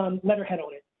letterhead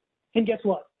on it. And guess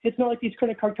what? It's not like these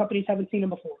credit card companies haven't seen them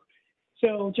before.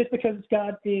 So just because it's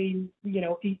got a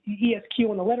ESQ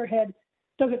on the letterhead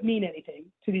doesn't mean anything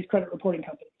to these credit reporting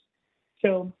companies.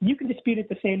 So you can dispute it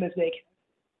the same as they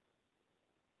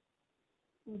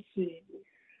can. Let's see.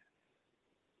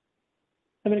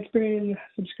 I have an Experian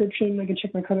subscription. I can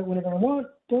check my credit whenever I want,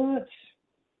 but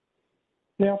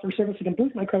they offer a service that can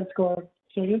boost my credit score.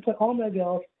 So I input all my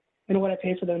bills and what I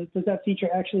pay for them. Does that feature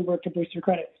actually work to boost your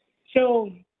credit?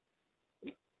 So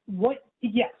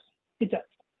yes, it does.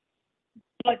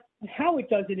 But how it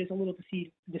does it is a little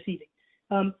deceiving.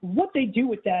 What they do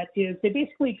with that is they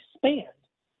basically expand,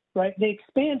 right? They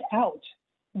expand out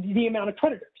the amount of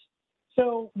creditors.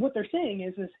 So what they're saying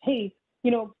is hey,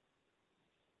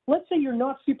 let's say you're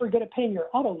not super good at paying your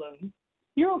auto loan.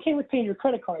 You're okay with paying your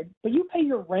credit card, but you pay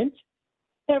your rent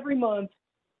every month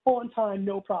on time,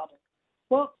 no problem.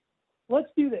 Well, let's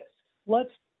do this.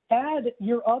 Let's add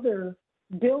your other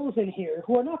bills in here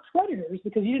who are not creditors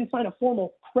because you didn't sign a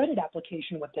formal credit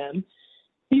application with them.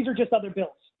 These are just other bills.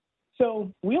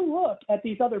 So we'll look at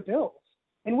these other bills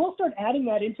and we'll start adding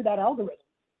that into that algorithm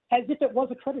as if it was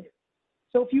a creditor.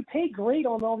 So if you pay great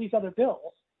on all these other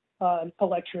bills,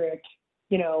 electric,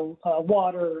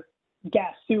 water,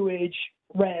 gas, sewage,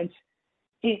 rent,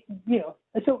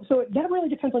 so that really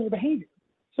depends on your behavior.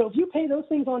 So if you pay those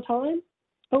things on time,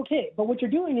 okay, but what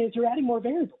you're doing is you're adding more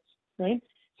variables, right?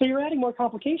 So you're adding more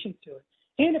complications to it.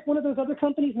 And if one of those other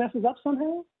companies messes up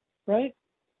somehow, right,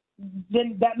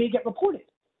 then that may get reported,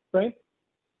 right?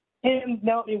 And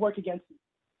now it may work against you.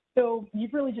 So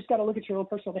you've really just got to look at your own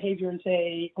personal behavior and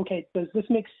say, okay, does this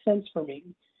make sense for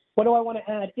me? What do I want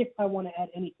to add if I want to add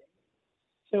anything?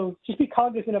 So just be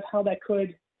cognizant of how that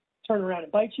could turn around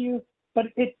and bite you, but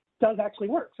it does actually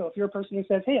work. So if you're a person who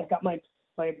says, hey, I've got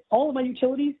all of my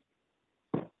utilities,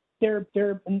 I've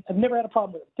never had a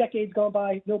problem with them. Decades gone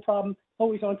by, no problem,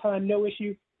 always on time, no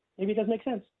issue. Maybe it does make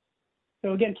sense.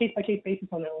 So again, case-by-case basis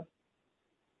on that one.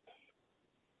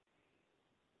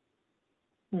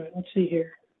 All right, let's see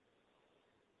here.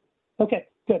 Okay,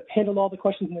 good. Handled all the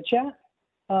questions in the chat.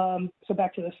 So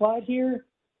back to the slide here.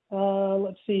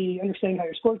 Let's see, understanding how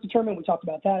your score is determined. We talked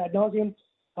about that ad nauseum.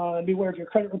 Beware of your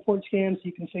credit report scams.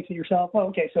 You can fix it yourself. Oh,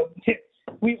 okay, so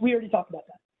we already talked about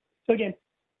that. So again,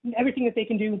 everything that they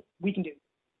can do, we can do,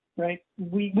 right?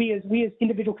 We as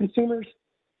individual consumers,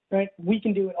 right, we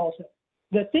can do it also.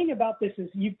 The thing about this is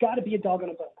you've got to be a dog on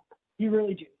a bone. You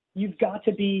really do. You've got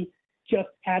to be just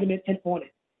adamant and on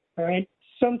it, all right?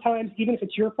 Sometimes, even if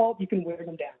it's your fault, you can wear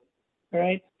them down, all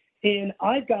right? And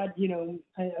I've got,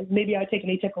 maybe I take an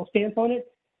atypical stance on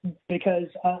it because,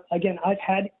 again, I've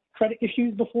had credit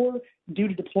issues before due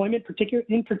to deployment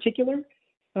in particular.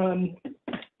 I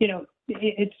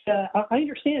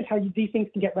understand how these things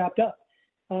can get wrapped up.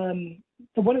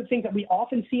 One of the things that we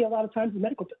often see a lot of times is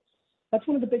medical bills. That's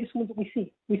one of the biggest ones that we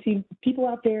see. We see people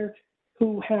out there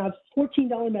who have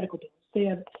 $14 medical bills. They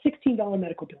have $16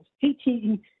 medical bills,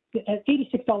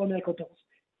 $86 medical bills.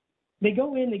 They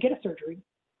go in, they get a surgery.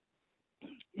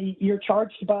 You're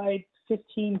charged by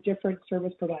 15 different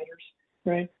service providers,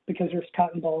 right? Because there's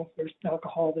cotton balls, there's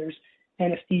alcohol, there's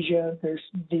anesthesia, there's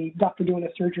the doctor doing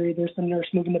the surgery, there's the nurse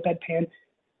moving the bedpan.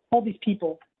 All these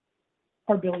people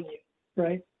are billing you,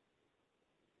 right?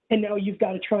 And now you've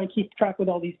got to try and keep track with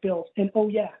all these bills. And oh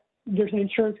yeah, there's an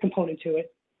insurance component to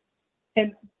it.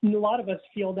 And a lot of us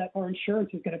feel that our insurance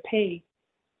is going to pay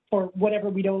for whatever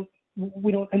we don't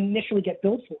initially get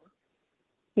billed for.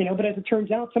 But as it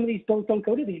turns out, some of these bills don't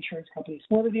go to the insurance companies,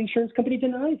 or the insurance company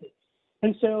denies it.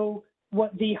 And so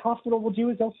what the hospital will do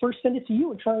is they'll first send it to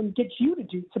you and try and get you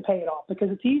to pay it off, because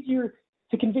it's easier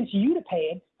to convince you to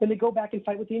pay it than to go back and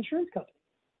fight with the insurance company.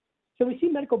 So we see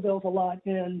medical bills a lot,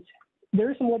 and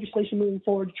there is some legislation moving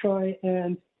forward to try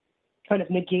and kind of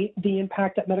negate the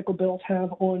impact that medical bills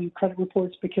have on credit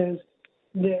reports, because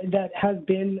that has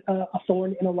been a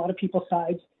thorn in a lot of people's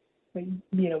sides.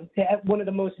 At one of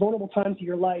the most vulnerable times of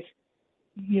your life,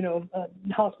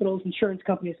 hospitals, insurance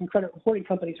companies, and credit reporting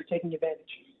companies are taking advantage.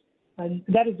 And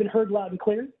that has been heard loud and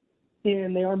clear,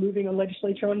 and they are moving on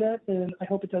legislature on that, and I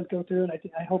hope it does go through, and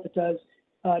I hope it does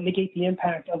negate the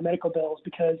impact of medical bills,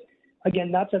 because, again,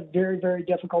 that's a very, very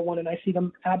difficult one, and I see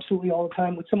them absolutely all the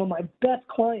time with some of my best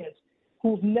clients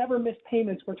who've never missed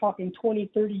payments. We're talking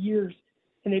 20, 30 years,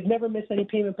 and they've never missed any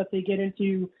payment, but they get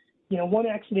into one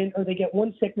accident, or they get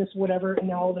one sickness, whatever, and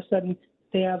now all of a sudden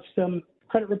they have some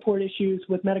credit report issues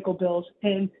with medical bills,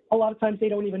 and a lot of times they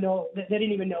don't even know, they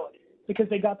didn't even know it, because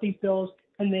they got these bills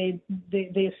and they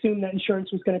assumed that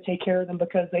insurance was going to take care of them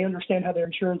because they understand how their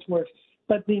insurance works,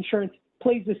 but the insurance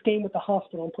plays this game with the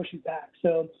hospital and pushes back.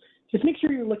 So just make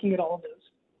sure you're looking at all of those.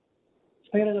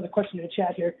 I got another question in the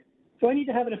chat here. So I need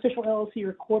to have an official LLC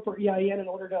or corporate EIN in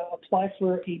order to apply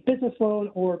for a business loan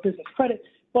or business credit.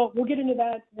 Well, we'll get into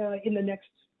that in the next,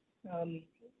 in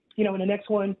the next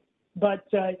one. But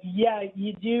yeah,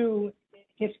 you do.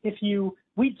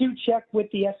 We do check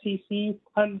with the FCC.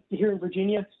 I'm here in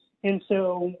Virginia, and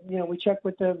so we check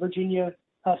with the Virginia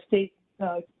State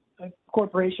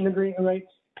Corporation Agreement, right?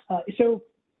 So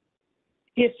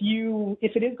if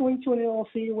it is going to an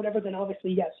LLC or whatever, then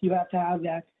obviously yes, you have to have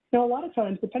that. Now, a lot of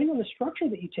times, depending on the structure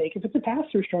that you take, if it's a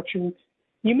pass-through structure,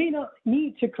 you may not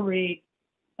need to create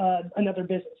another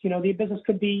business. The business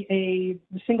could be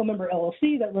a single-member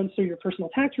LLC that runs through your personal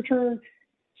tax return.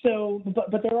 So,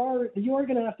 but you are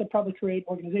going to have to probably create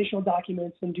organizational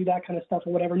documents and do that kind of stuff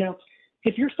or whatever. Now,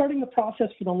 if you're starting the process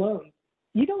for the loan,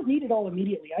 you don't need it all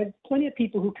immediately. I have plenty of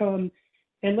people who come,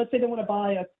 and let's say they want to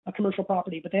buy a commercial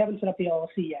property, but they haven't set up the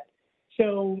LLC yet.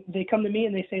 So they come to me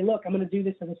and they say, look, I'm going to do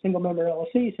this as a single member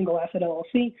LLC, single asset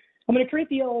LLC. I'm going to create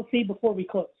the LLC before we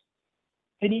close.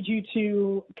 I need you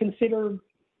to consider,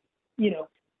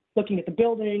 looking at the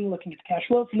building, looking at the cash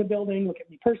flow from the building, look at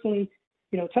me personally,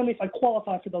 tell me if I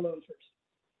qualify for the loan first.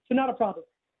 So not a problem.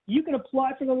 You can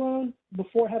apply for the loan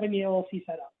before having the LLC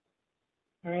set up.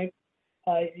 All right.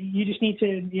 You just need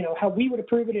to, how we would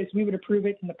approve it is we would approve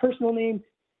it in the personal name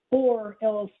or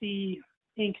LLC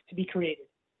Inc. to be created,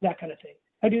 that kind of thing.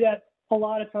 I do that a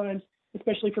lot of times,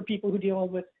 especially for people who deal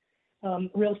with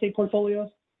real estate portfolios,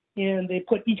 and they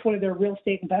put each one of their real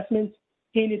estate investments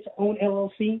in its own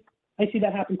LLC. I see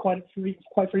that happen quite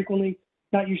frequently,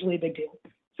 not usually a big deal.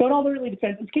 So it all really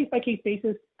depends. It's case-by-case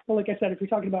basis. But like I said, if you're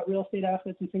talking about real estate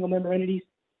assets and single-member entities,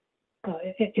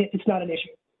 it's not an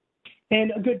issue.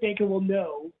 And a good banker will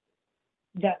know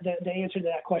that the answer to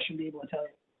that question, be able to tell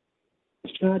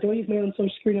you. Do I use my own social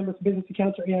security number for business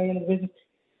accounts or EIN of the business?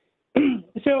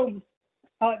 So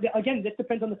again, this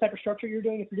depends on the type of structure you're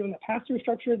doing. If you're doing a pass-through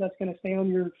structure, that's going to stay on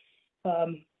your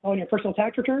personal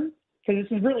tax return, because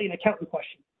this is really an accountant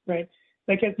question, right?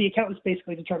 Because the accountants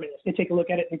basically determine this. They take a look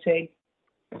at it and say,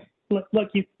 look,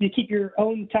 you keep your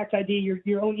own tax ID,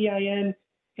 your own EIN,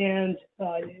 and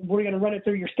we're going to run it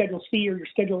through your Schedule C or your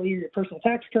Schedule E or your personal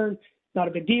tax return. Not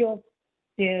a big deal.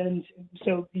 And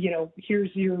so, here's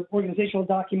your organizational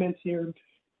documents, and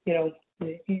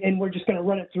we're just going to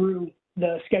run it through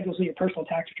the schedules of your personal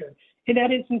tax return. In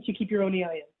that instance, you keep your own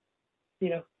EIN,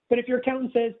 But if your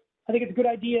accountant says, I think it's a good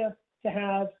idea to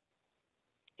have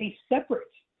a separate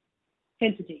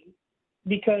entity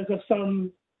because of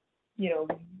some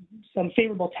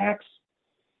favorable tax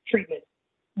treatment,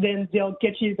 then they'll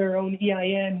get you their own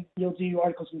EIN. You'll do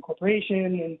articles of incorporation,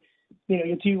 and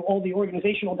you'll do all the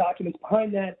organizational documents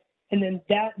behind that, and then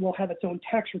that will have its own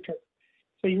tax return.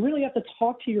 So you really have to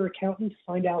talk to your accountant to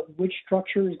find out which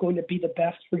structure is going to be the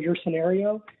best for your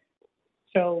scenario.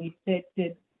 So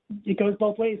it goes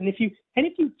both ways. And if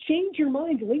you change your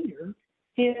mind later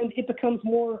and it becomes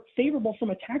more favorable from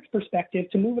a tax perspective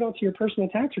to move it onto your personal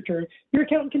tax return, your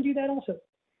accountant can do that also.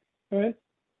 All right.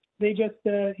 They just,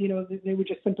 they would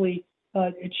just simply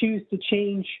choose to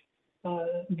change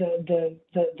the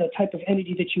type of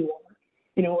entity that you are,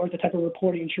 or the type of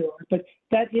reporting you are. But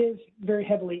that is very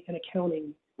heavily an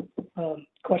accounting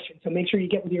question. So make sure you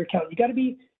get with your accountant. You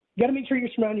got to make sure you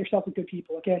surround yourself with good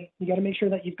people. Again, you got to make sure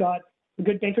that you've got a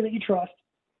good banker that you trust,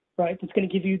 right? That's going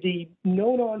to give you the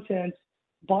no nonsense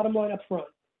bottom line up front,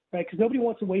 right? Because nobody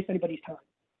wants to waste anybody's time,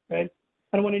 right?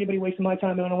 I don't want anybody wasting my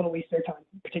time, and I don't want to waste their time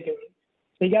particularly.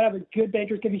 So you got to have a good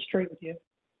banker who's going to be straight with you.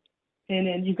 And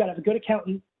then you've got to have a good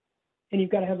accountant, and you've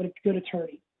got to have a good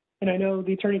attorney. And I know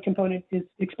the attorney component is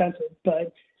expensive,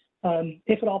 but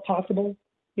if at all possible,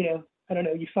 I don't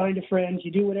know, you find a friend, you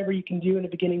do whatever you can do in the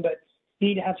beginning, but you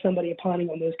need to have somebody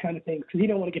opponing on those kind of things because you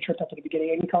don't want to get tripped up at the beginning.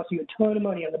 It can cost you a ton of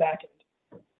money on the back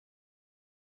end.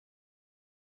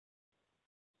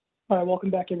 All right, welcome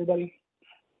back, everybody.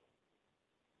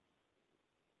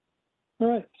 All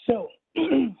right, so we're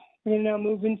going to now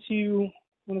move into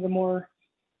one of the more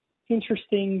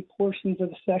interesting portions of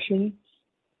the session,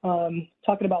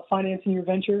 talking about financing your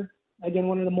venture. Again,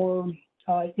 one of the more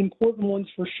important ones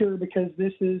for sure, because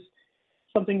this is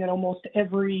something that almost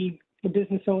every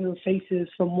business owner faces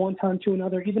from one time to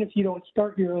another, even if you don't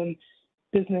start your own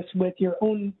business with your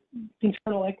own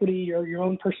internal equity or your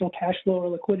own personal cash flow or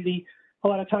liquidity. A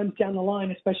lot of times down the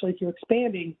line, especially if you're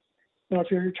expanding,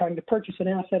 if you're trying to purchase an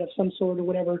asset of some sort or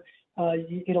whatever,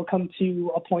 it'll come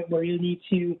to a point where you need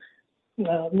to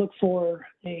look for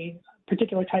a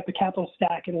particular type of capital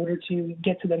stack in order to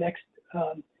get to the next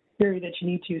area that you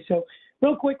need to. So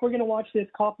real quick, we're going to watch this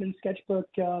Kaufman sketchbook.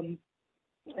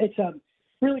 It's a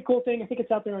really cool thing. I think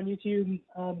it's out there on YouTube.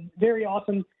 Very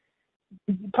awesome.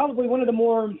 Probably one of the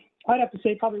more, I'd have to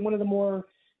say, probably one of the more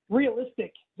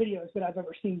realistic videos that I've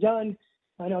ever seen done.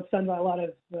 I know it's done by a lot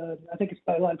of, I think it's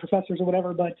by a lot of professors or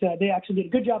whatever, but they actually did a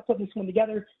good job putting this one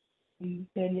together, and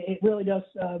it really does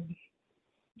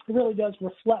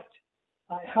reflect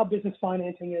how business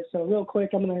financing is. So real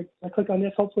quick, I'm going to click on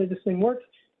this. Hopefully this thing works.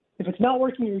 If it's not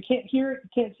working or you can't hear it, you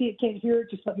can't see it, can't hear it,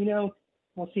 just let me know.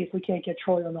 We'll see if we can't get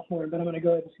Troy on the horn, but I'm going to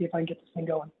go ahead and see if I can get this thing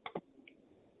going.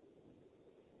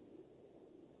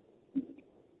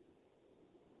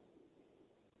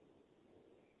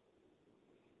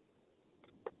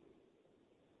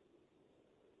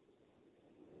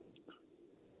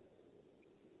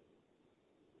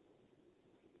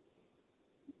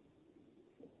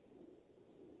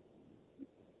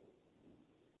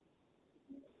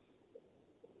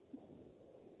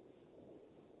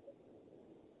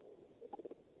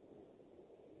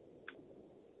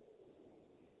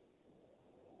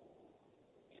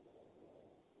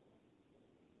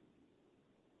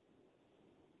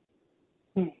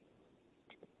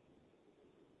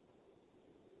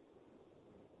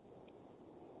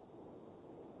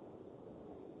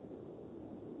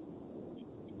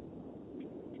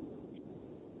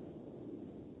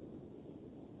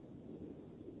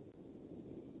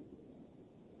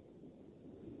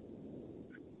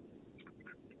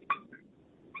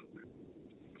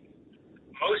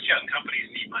 Most young companies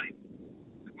need money,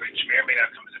 which may or may not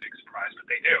come as a big surprise, but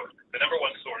they do. The number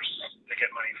one source they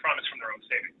get money from is from their own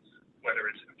savings, whether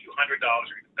it's a few $100s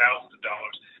or even thousands of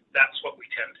dollars. That's what we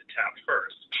tend to tap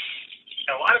first.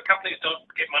 Now, a lot of companies don't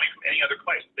get money from any other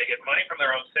place. They get money from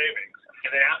their own savings, and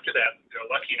then after that, they're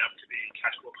lucky enough to be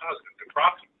cash flow positive. They're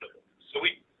profitable. So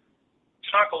we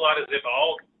talk a lot as if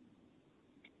all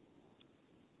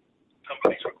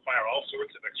companies require all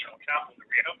sorts of external capital. The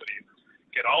reality is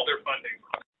get all their funding.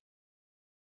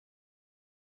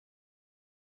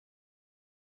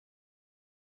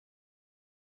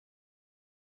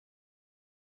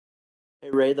 Hey,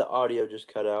 Ray, the audio just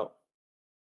cut out.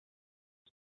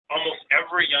 Almost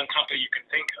every young company you can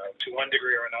think of, to one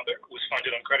degree or another, was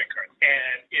funded on credit cards.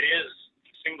 And it is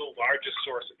the single largest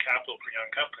source of capital for young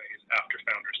companies after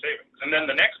founder savings. And then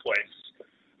the next place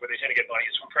where they tend to get money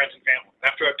is from friends and family.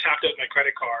 After I've tapped out my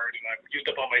credit card and I've used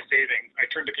up all my savings, I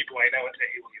turn to people I know and say,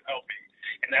 hey, will you help me?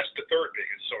 And that's the third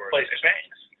biggest source. Place is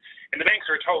banks. And the banks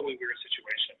are a totally weird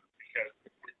situation because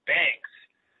with banks,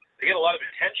 they get a lot of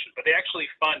attention, but they actually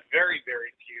fund very, very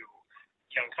few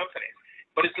young companies.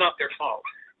 But it's not their fault.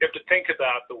 You have to think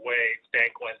about the way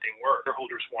bank lending works.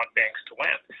 Shareholders want banks to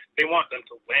lend. They want them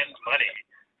to lend money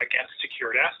against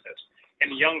secured assets.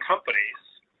 And young companies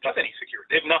don't have any security.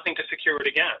 They have nothing to secure it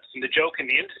against. And the joke in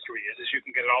the industry is you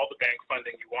can get all the bank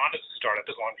funding you want as a startup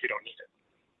as long as you don't need it.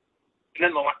 And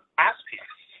then the last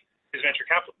piece is venture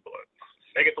capital.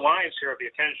 They get the lion's share of the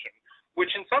attention,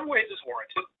 which in some ways is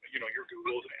warranted. You know, your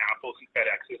Googles and Apples and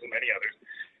FedExes and many others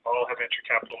all have venture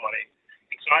capital money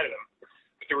inside of them.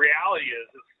 But the reality is,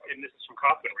 and this is from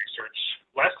Kaufman research,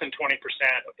 less than 20%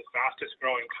 of the fastest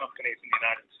growing companies in the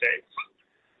United States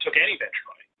took any venture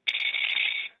money.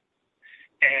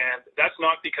 And that's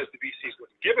not because the VCs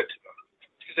wouldn't give it to them,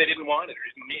 because they didn't want it or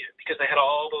didn't need it, because they had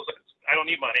all those, I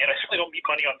don't need money, and I certainly don't need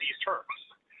money on these terms.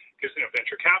 Because, you know,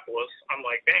 venture capitalists,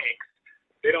 unlike banks,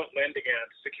 they don't lend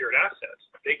against secured assets.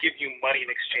 They give you money in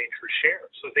exchange for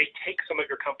shares. So they take some of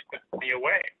your company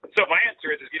away. So my answer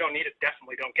is if you don't need it,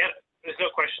 definitely don't get it. There's no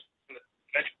question the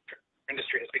venture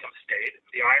industry has become staid.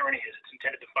 The irony is it's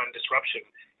intended to fund disruption,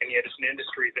 and yet it's an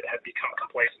industry that had become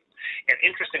complacent. And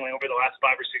interestingly interestingly, over the last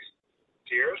 5 or 6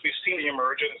 years, we've seen the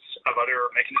emergence of other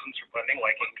mechanisms for funding,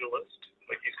 like AngelList,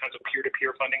 like these kinds of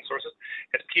peer-to-peer funding sources,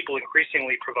 as people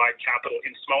increasingly provide capital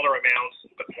in smaller amounts,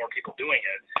 but more people doing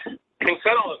it. Having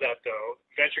said all of that, though,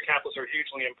 venture capitalists are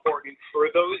hugely important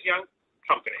for those young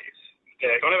companies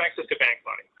that don't have access to bank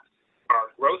money,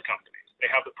 are growth companies. They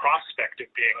have the prospect of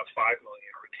being a $5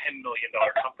 million or $10 million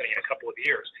company in a couple of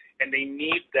years, and they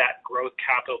need that growth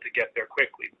capital to get there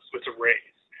quickly. So it's a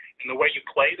race. And the way you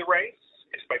play the race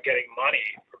is by getting money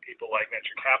from people like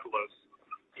venture capitalists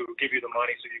who give you the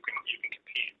money so you can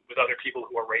compete with other people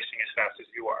who are racing as fast as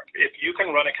you are. If you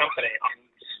can run a company on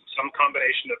some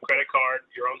combination of credit card,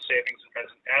 your own savings, and friends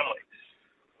and family,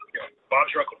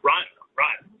 Bob's your uncle. Run.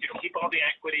 Keep all the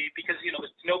equity, because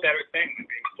there's no better thing than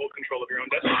being in full control of your own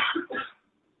destiny.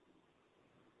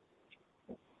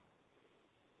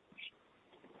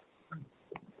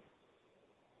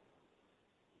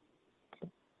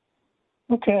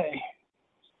 Okay.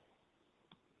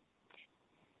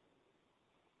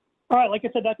 All right, like I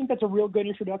said, I think that's a real good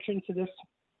introduction to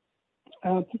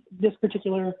this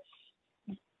particular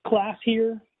class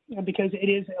here, because it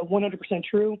is 100%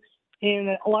 true. And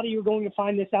a lot of you are going to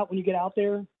find this out when you get out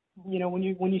there. When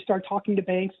you start talking to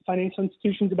banks, financial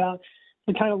institutions about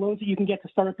the kind of loans that you can get to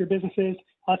start up your businesses.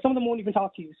 Some of them won't even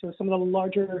talk to you. So some of the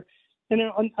larger, and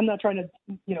I'm not trying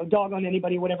to dog on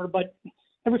anybody or whatever, but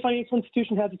every financial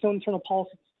institution has its own internal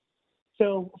policies.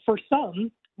 So for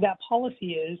some, that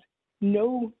policy is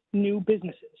no new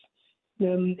businesses.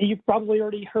 You've probably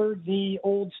already heard the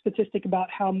old statistic about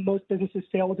how most businesses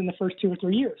fail within the first 2 or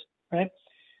 3 years, right?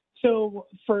 So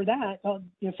for that,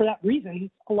 for that reason,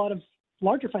 a lot of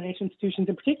larger financial institutions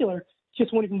in particular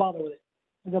just won't even bother with it.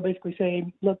 They'll basically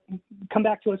say, look, come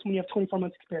back to us when you have 24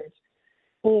 months experience.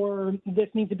 Or this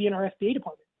needs to be in our SBA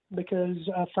department because,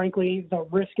 frankly, the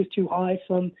risk is too high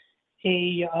from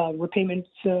a repayment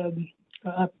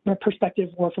perspective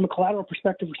or from a collateral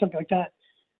perspective or something like that.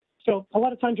 So a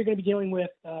lot of times you're going to be dealing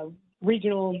with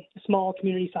regional, small,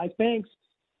 community-sized banks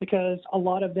because a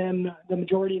lot of them, the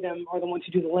majority of them, are the ones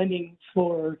who do the lending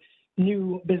for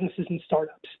new businesses and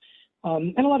startups.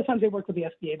 And a lot of times they work with the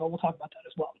SBA, but we'll talk about that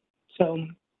as well. So,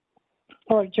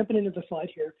 all right, jumping into the slide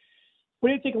here. We're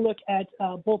going to take a look at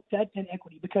both debt and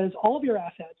equity because all of your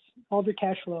assets, all of your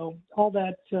cash flow, all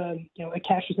that,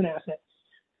 cash is an asset.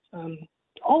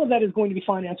 All of that is going to be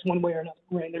financed one way or another.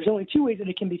 Right? There's only two ways that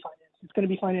it can be financed. It's going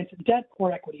to be financed in debt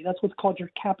or equity. That's what's called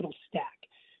your capital stack.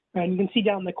 Right? And you can see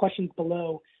down in the questions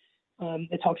below,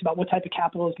 it talks about what type of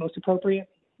capital is most appropriate,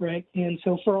 right? And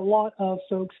so for a lot of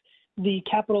folks, the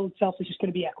capital itself is just going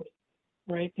to be equity,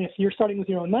 right? If you're starting with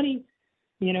your own money,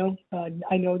 I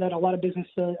know that a lot of business,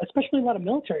 especially a lot of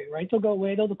military, right? They'll go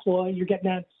away, they'll deploy. You're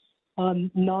getting that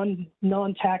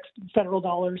non-tax federal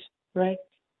dollars, right?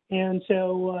 And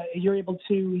so you're able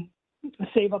to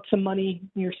save up some money.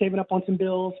 You're saving up on some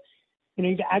bills.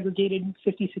 You've aggregated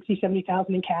 50, 60,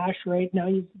 70,000 in cash, right? Now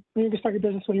you're going to start your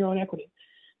business with your own equity.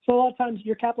 So a lot of times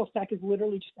your capital stack is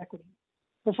literally just equity.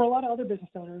 But for a lot of other business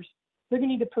owners, they're going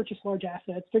to need to purchase large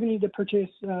assets. They're going to need to purchase,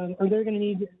 or they're going to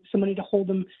need some money to hold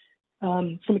them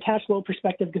from a cash flow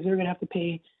perspective because they're going to have to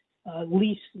pay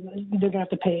lease. They're going to have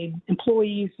to pay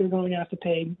employees. They're going to have to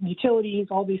pay utilities,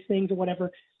 all these things or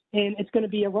whatever. And it's going to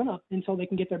be a run-up until they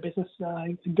can get their business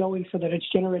going so that it's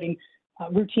generating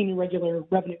routine and regular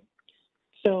revenue.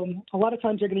 So a lot of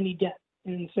times they're going to need debt.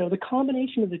 And so the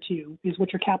combination of the two is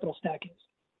what your capital stack is.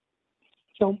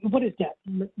 So what is debt?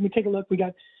 We take a look. We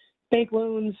got bank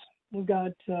loans. We've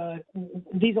got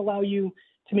these allow you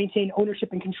to maintain ownership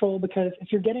and control because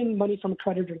if you're getting money from a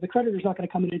creditor, the creditor's not going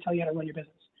to come in and tell you how to run your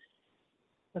business.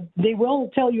 They will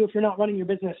tell you if you're not running your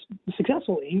business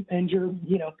successfully and you're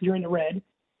in the red.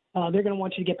 They're going to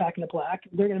want you to get back in the black.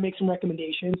 They're going to make some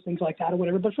recommendations, things like that or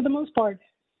whatever. But for the most part,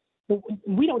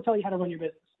 we don't tell you how to run your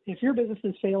business. If your business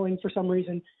is failing for some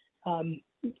reason, and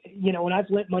I've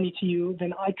lent money to you,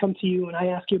 then I come to you and I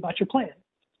ask you about your plan.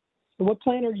 So what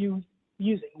plan are you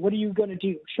using? What are you going to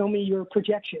do? Show me your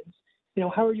projections.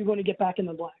 How are you going to get back in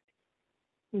the black?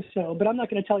 So, but I'm not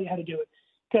going to tell you how to do it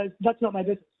because that's not my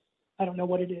business. I don't know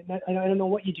what it is. I don't know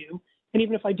what you do. And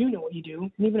even if I do know what you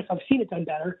do, and even if I've seen it done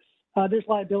better, there's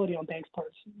liability on banks'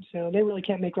 parts. So they really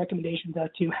can't make recommendations as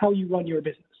to how you run your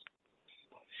business.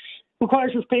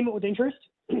 Requires repayment with interest.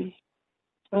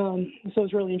 So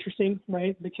it's really interesting,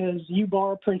 right? Because you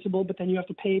borrow principal, but then you have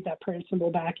to pay that principal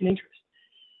back in interest.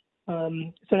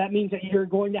 So that means that you're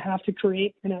going to have to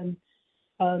create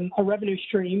a revenue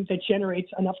stream that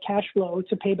generates enough cash flow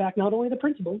to pay back not only the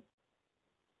principal,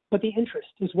 but the interest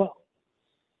as well.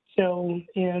 So,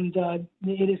 and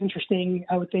it is interesting,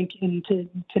 I would think, in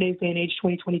today's day and age,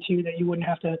 2022, that you wouldn't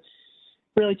have to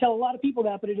really tell a lot of people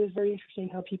that, but it is very interesting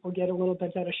how people get a little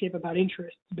bit out of shape about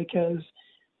interest, because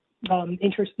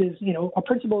interest is, a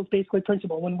principal is basically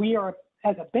principal. When we are,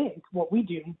 as a bank, what we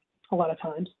do a lot of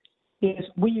times is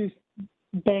we use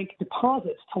bank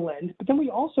deposits to lend, but then we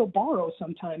also borrow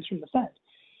sometimes from the Fed.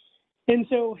 And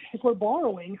so if we're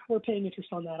borrowing, we're paying interest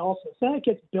on that also. So that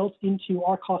gets built into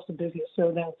our cost of business,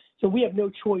 so we have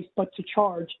no choice but to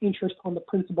charge interest on the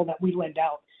principal that we lend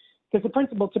out. Because the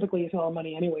principal typically isn't our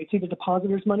money anyway. It's either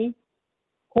depositor's money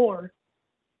or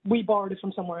we borrowed it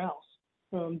from somewhere else,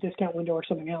 discount window or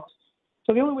something else.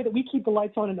 So the only way that we keep the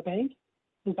lights on in the bank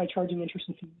is by charging interest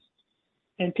and fees.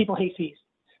 And people hate fees.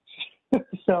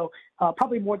 So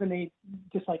probably more than they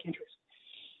dislike interest.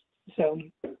 So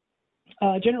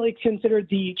generally considered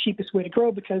the cheapest way to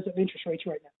grow because of interest rates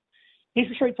right now.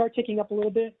 Interest rates are ticking up a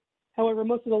little bit. However,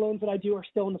 most of the loans that I do are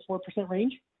still in the 4%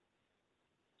 range.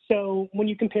 So when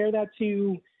you compare that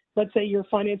to, let's say you're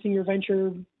financing your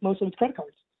venture mostly with credit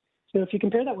cards. So if you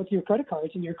compare that with your credit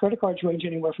cards, and your credit cards range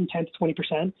anywhere from 10 to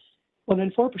 20%, well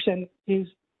then 4% is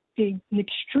an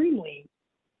extremely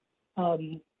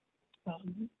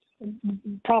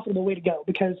profitable way to go,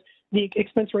 because the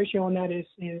expense ratio on that is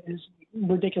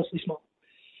ridiculously small.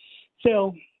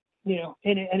 So,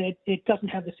 and it doesn't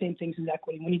have the same things as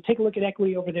equity. When you take a look at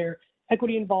equity over there,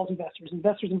 equity involves investors.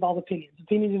 Investors involve opinions.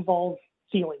 Opinions involve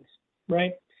feelings,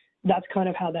 right? That's kind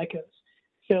of how that goes.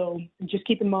 So just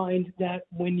keep in mind that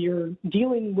when you're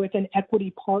dealing with an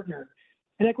equity partner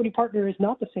is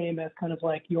not the same as kind of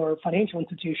like your financial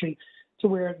institution, to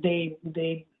where they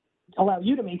allow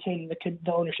you to maintain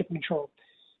the ownership and control.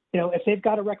 If they've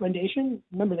got a recommendation,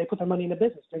 remember, they put their money in the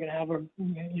business. They're going to have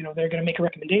they're going to make a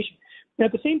recommendation. Now,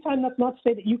 at the same time, that's not to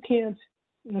say that you can't,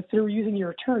 through using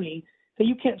your attorney, that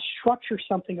you can't structure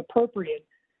something appropriate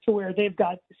to where they've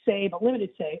got say, but limited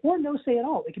say, or no say at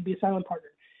all. They could be a silent partner.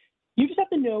 You just have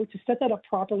to know to set that up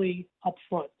properly up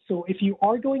front. So if you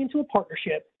are going into a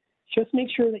partnership, just make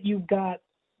sure that you've got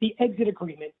the exit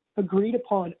agreement agreed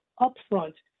upon up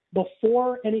front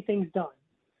before anything's done.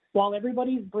 While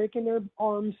everybody's breaking their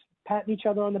arms, patting each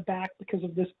other on the back because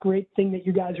of this great thing that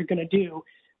you guys are going to do,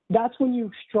 that's when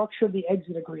you structure the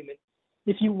exit agreement.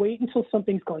 If you wait until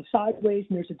something's gone sideways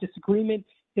and there's a disagreement,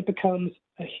 it becomes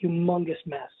a humongous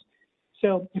mess.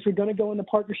 So if you're going to go into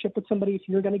partnership with somebody, if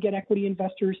you're going to get equity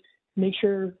investors, make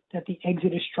sure that the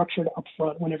exit is structured up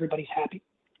front when everybody's happy.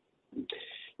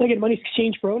 Again, money's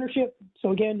exchanged for ownership.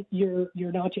 So again, you're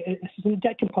not, this is a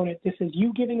debt component. This is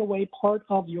you giving away part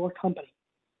of your company.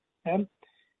 Okay?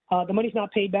 The money's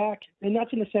not paid back, and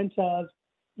that's in the sense of,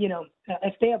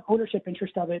 if they have ownership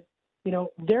interest of it,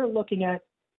 they're looking at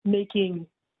making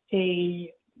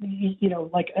a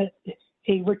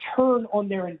return on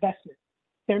their investment.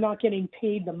 They're not getting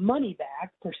paid the money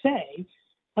back per se,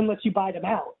 unless you buy them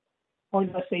out or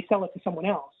unless they sell it to someone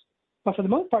else. But for the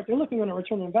most part, they're looking on a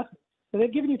return on investment. So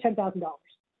they've given you $10,000.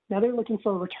 Now they're looking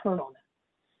for a return on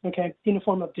that, okay, in the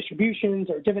form of distributions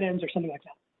or dividends or something like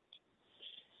that.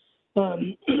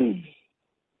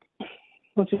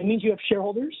 It means you have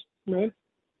shareholders, right?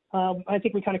 I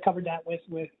think we kind of covered that with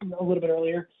a little bit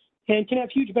earlier, and can have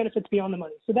huge benefits beyond the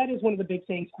money. So that is one of the big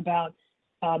things about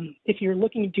if you're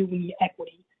looking at doing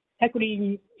equity.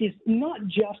 Equity is not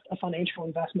just a financial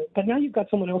investment, but now you've got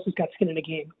someone else who's got skin in the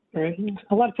game, right?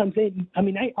 A lot of times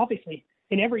obviously,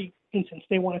 in every instance,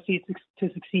 they want to see it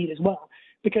to succeed as well,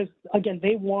 because again,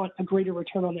 they want a greater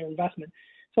return on their investment.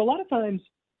 So a lot of times,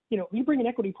 you bring an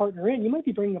equity partner in, you might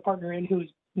be bringing a partner in who's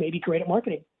maybe great at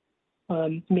marketing.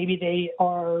 Maybe they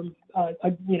are,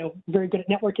 very good at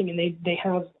networking, and they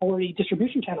have already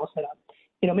distribution channels set up.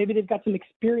 Maybe they've got some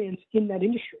experience in that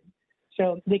industry,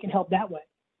 so they can help that way.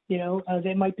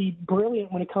 They might be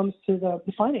brilliant when it comes to the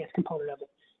finance component of it.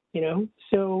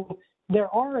 So there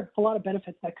are a lot of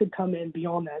benefits that could come in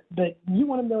beyond that, but you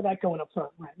want to know that going up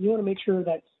front, right? You want to make sure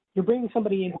that you're bringing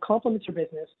somebody in who complements your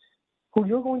business, who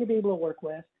you're going to be able to work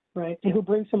with, right? And who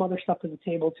brings some other stuff to the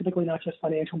table, typically not just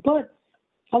financial, but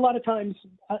a lot of times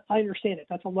I understand it.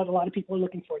 That's what a lot of people are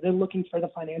looking for. They're looking for the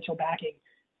financial backing.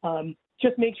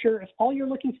 Just make sure if all you're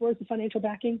looking for is the financial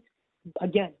backing,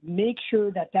 again, make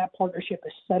sure that partnership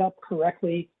is set up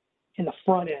correctly in the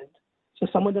front end. So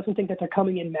someone doesn't think that they're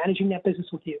coming in managing that business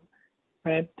with you,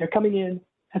 right? They're coming in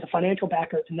as a financial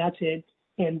backer, and that's it.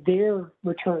 And their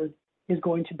return is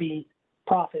going to be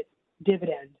profit,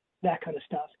 dividend, that kind of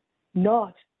stuff,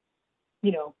 not,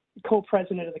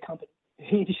 co-president of the company.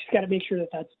 You just got to make sure that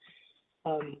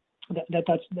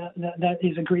that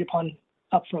is agreed upon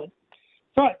up front.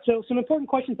 All right, so some important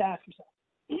questions to ask yourself.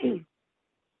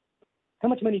 How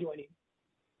much money do I need?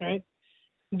 All right.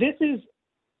 This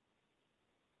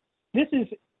is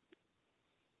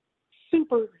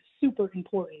super, super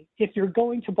important if you're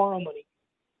going to borrow money.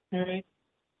 All right.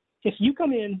 If you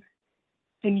come in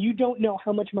and you don't know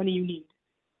how much money you need,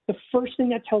 the first thing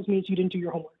that tells me is you didn't do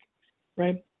your homework,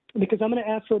 right? Because I'm going to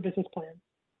ask for a business plan.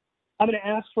 I'm going to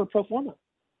ask for pro forma,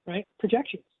 right?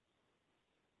 Projections.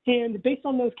 And based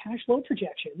on those cash flow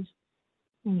projections,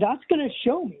 that's going to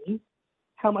show me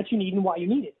how much you need and why you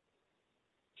need it.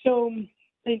 So,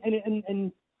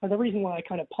 and the reason why I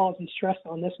kind of pause and stress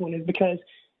on this one is because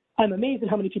I'm amazed at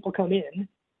how many people come in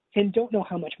and don't know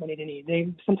how much money they need.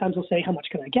 They sometimes will say, how much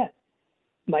can I get?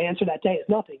 My answer that day is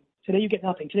nothing. Today you get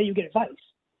nothing. Today you get advice,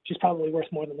 which is probably worth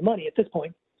more than the money at this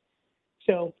point.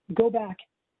 So go back,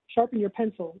 sharpen your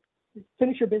pencil,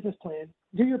 finish your business plan,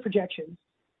 do your projections,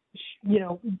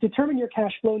 determine your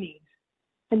cash flow needs,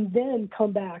 and then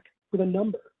come back with a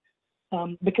number.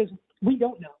 Because we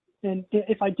don't know. And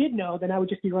if I did know, then I would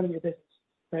just be running your business,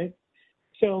 right?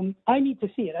 So I need to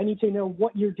see it. I need to know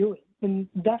what you're doing. And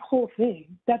that whole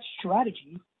thing, that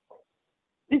strategy,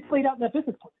 is laid out in that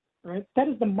business plan, right? That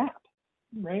is the map,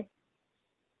 right?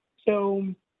 So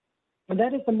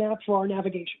that is the map for our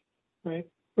navigation, right?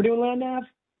 We're doing land nav.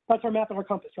 That's our map and our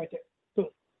compass right there. Boom.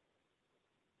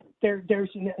 There's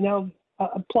now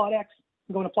a plot X,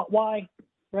 I'm going to plot Y,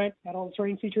 right? Got all the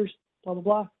terrain features, blah, blah,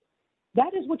 blah.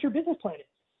 That is what your business plan is,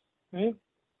 right?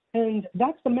 And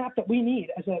that's the map that we need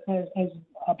as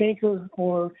a banker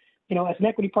or as an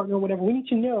equity partner or whatever. We need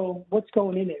to know what's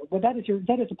going in there. Well, that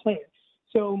is a plan.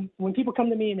 So when people come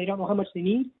to me and they don't know how much they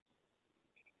need,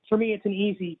 for me it's an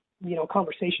easy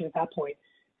conversation at that point.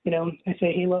 I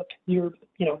say, hey, look,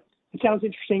 it sounds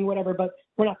interesting, whatever, but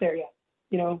we're not there yet.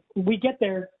 We get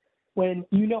there when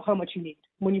you know how much you need,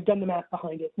 when you've done the math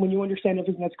behind it, when you understand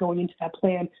everything that's going into that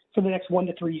plan for the next 1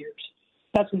 to 3 years.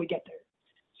 That's when we get there.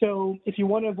 So if you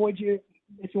want to avoid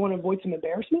some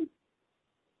embarrassment,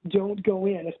 don't go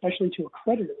in, especially to a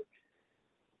creditor,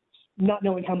 not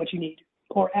knowing how much you need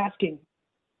or asking,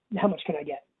 how much can I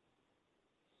get?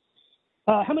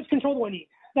 How much control do I need?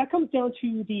 That comes down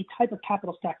to the type of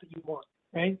capital stack that you want,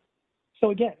 right? So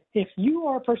again, if you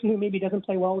are a person who maybe doesn't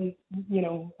play well,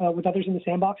 with others in the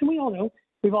sandbox, and we all know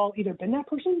we've all either been that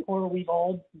person or we've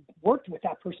all worked with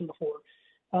that person before.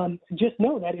 Just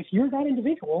know that if you're that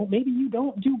individual, maybe you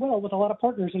don't do well with a lot of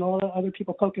partners and a lot of other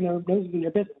people poking their noses in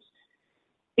your business.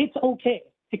 It's okay.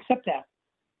 Accept that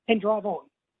and drive on.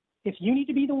 If you need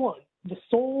to be the one, the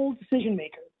sole decision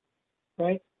maker,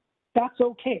 right? That's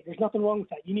okay. There's nothing wrong with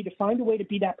that. You need to find a way to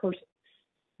be that person.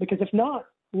 Because if not,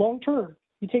 long term,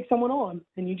 you take someone on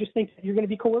and you just think that you're going to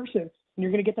be coercive and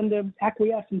you're going to get them to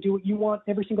acquiesce and do what you want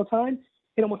every single time,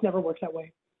 it almost never works that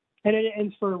way. And it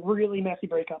ends for really messy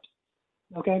breakups.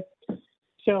 Okay?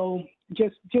 So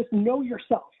just know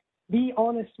yourself. Be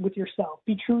honest with yourself.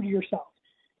 Be true to yourself.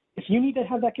 If you need to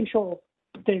have that control,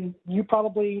 then you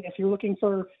probably, if you're looking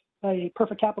for a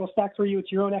perfect capital stack for you,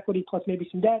 it's your own equity plus maybe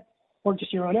some debt or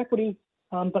just your own equity,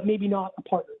 but maybe not a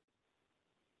partner.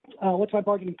 What's my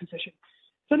bargaining position?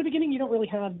 So in the beginning, you don't really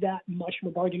have that much of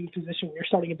a bargaining position when you're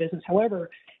starting a business. However,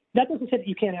 that doesn't say that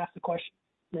you can't ask the question,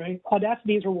 right?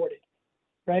 Audacity is rewarded,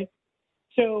 right?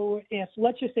 So if,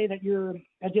 let's just say that you're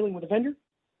dealing with a vendor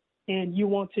and you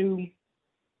want to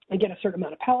get a certain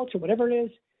amount of pallets or whatever it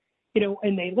is,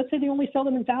 and let's say they only sell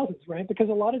them in thousands, right? Because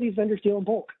a lot of these vendors deal in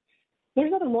bulk.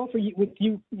 There's nothing wrong with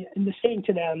you in saying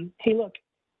to them, hey, look,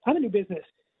 I'm a new business.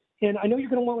 And I know you're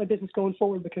going to want my business going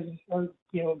forward because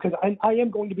I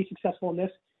am going to be successful in this,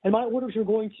 and my orders are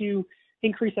going to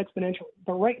increase exponentially.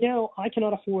 But right now, I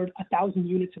cannot afford 1,000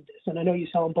 units of this, and I know you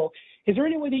sell in bulk. Is there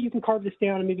any way that you can carve this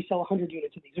down and maybe sell 100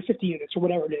 units of these, or 50 units, or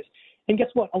whatever it is? And guess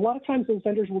what? A lot of times those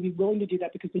vendors will be willing to do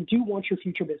that because they do want your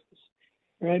future business,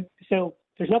 right? So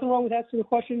there's nothing wrong with asking the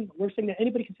question. The worst thing that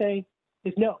anybody can say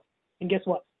is no. And guess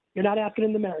what? You're not asking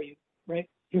them to marry you, right?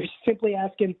 You're simply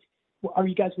asking, well, are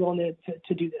you guys willing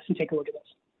to do this and take a look at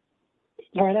this?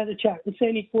 All right, as a chat, let's say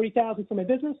I need 40,000 for my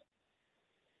business.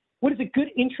 What is a good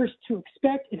interest to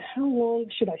expect, and how long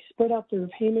should I spread out the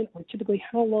repayment, or typically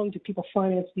how long do people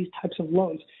finance these types of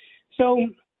loans? So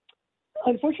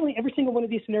unfortunately, every single one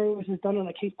of these scenarios is done on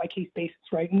a case-by-case basis,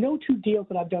 right? No two deals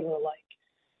that I've done are alike,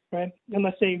 right?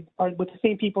 Unless they are with the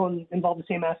same people and involve the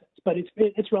same assets, but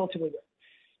it's relatively rare.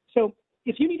 So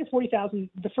if you needed 40,000,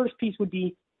 the first piece would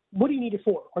be, what do you need it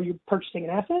for? Are you purchasing an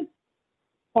asset?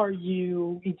 Do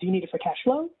you need it for cash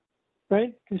flow,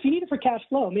 right? Because if you need it for cash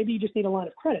flow, maybe you just need a line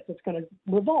of credit that's going to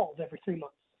revolve every 3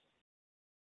 months.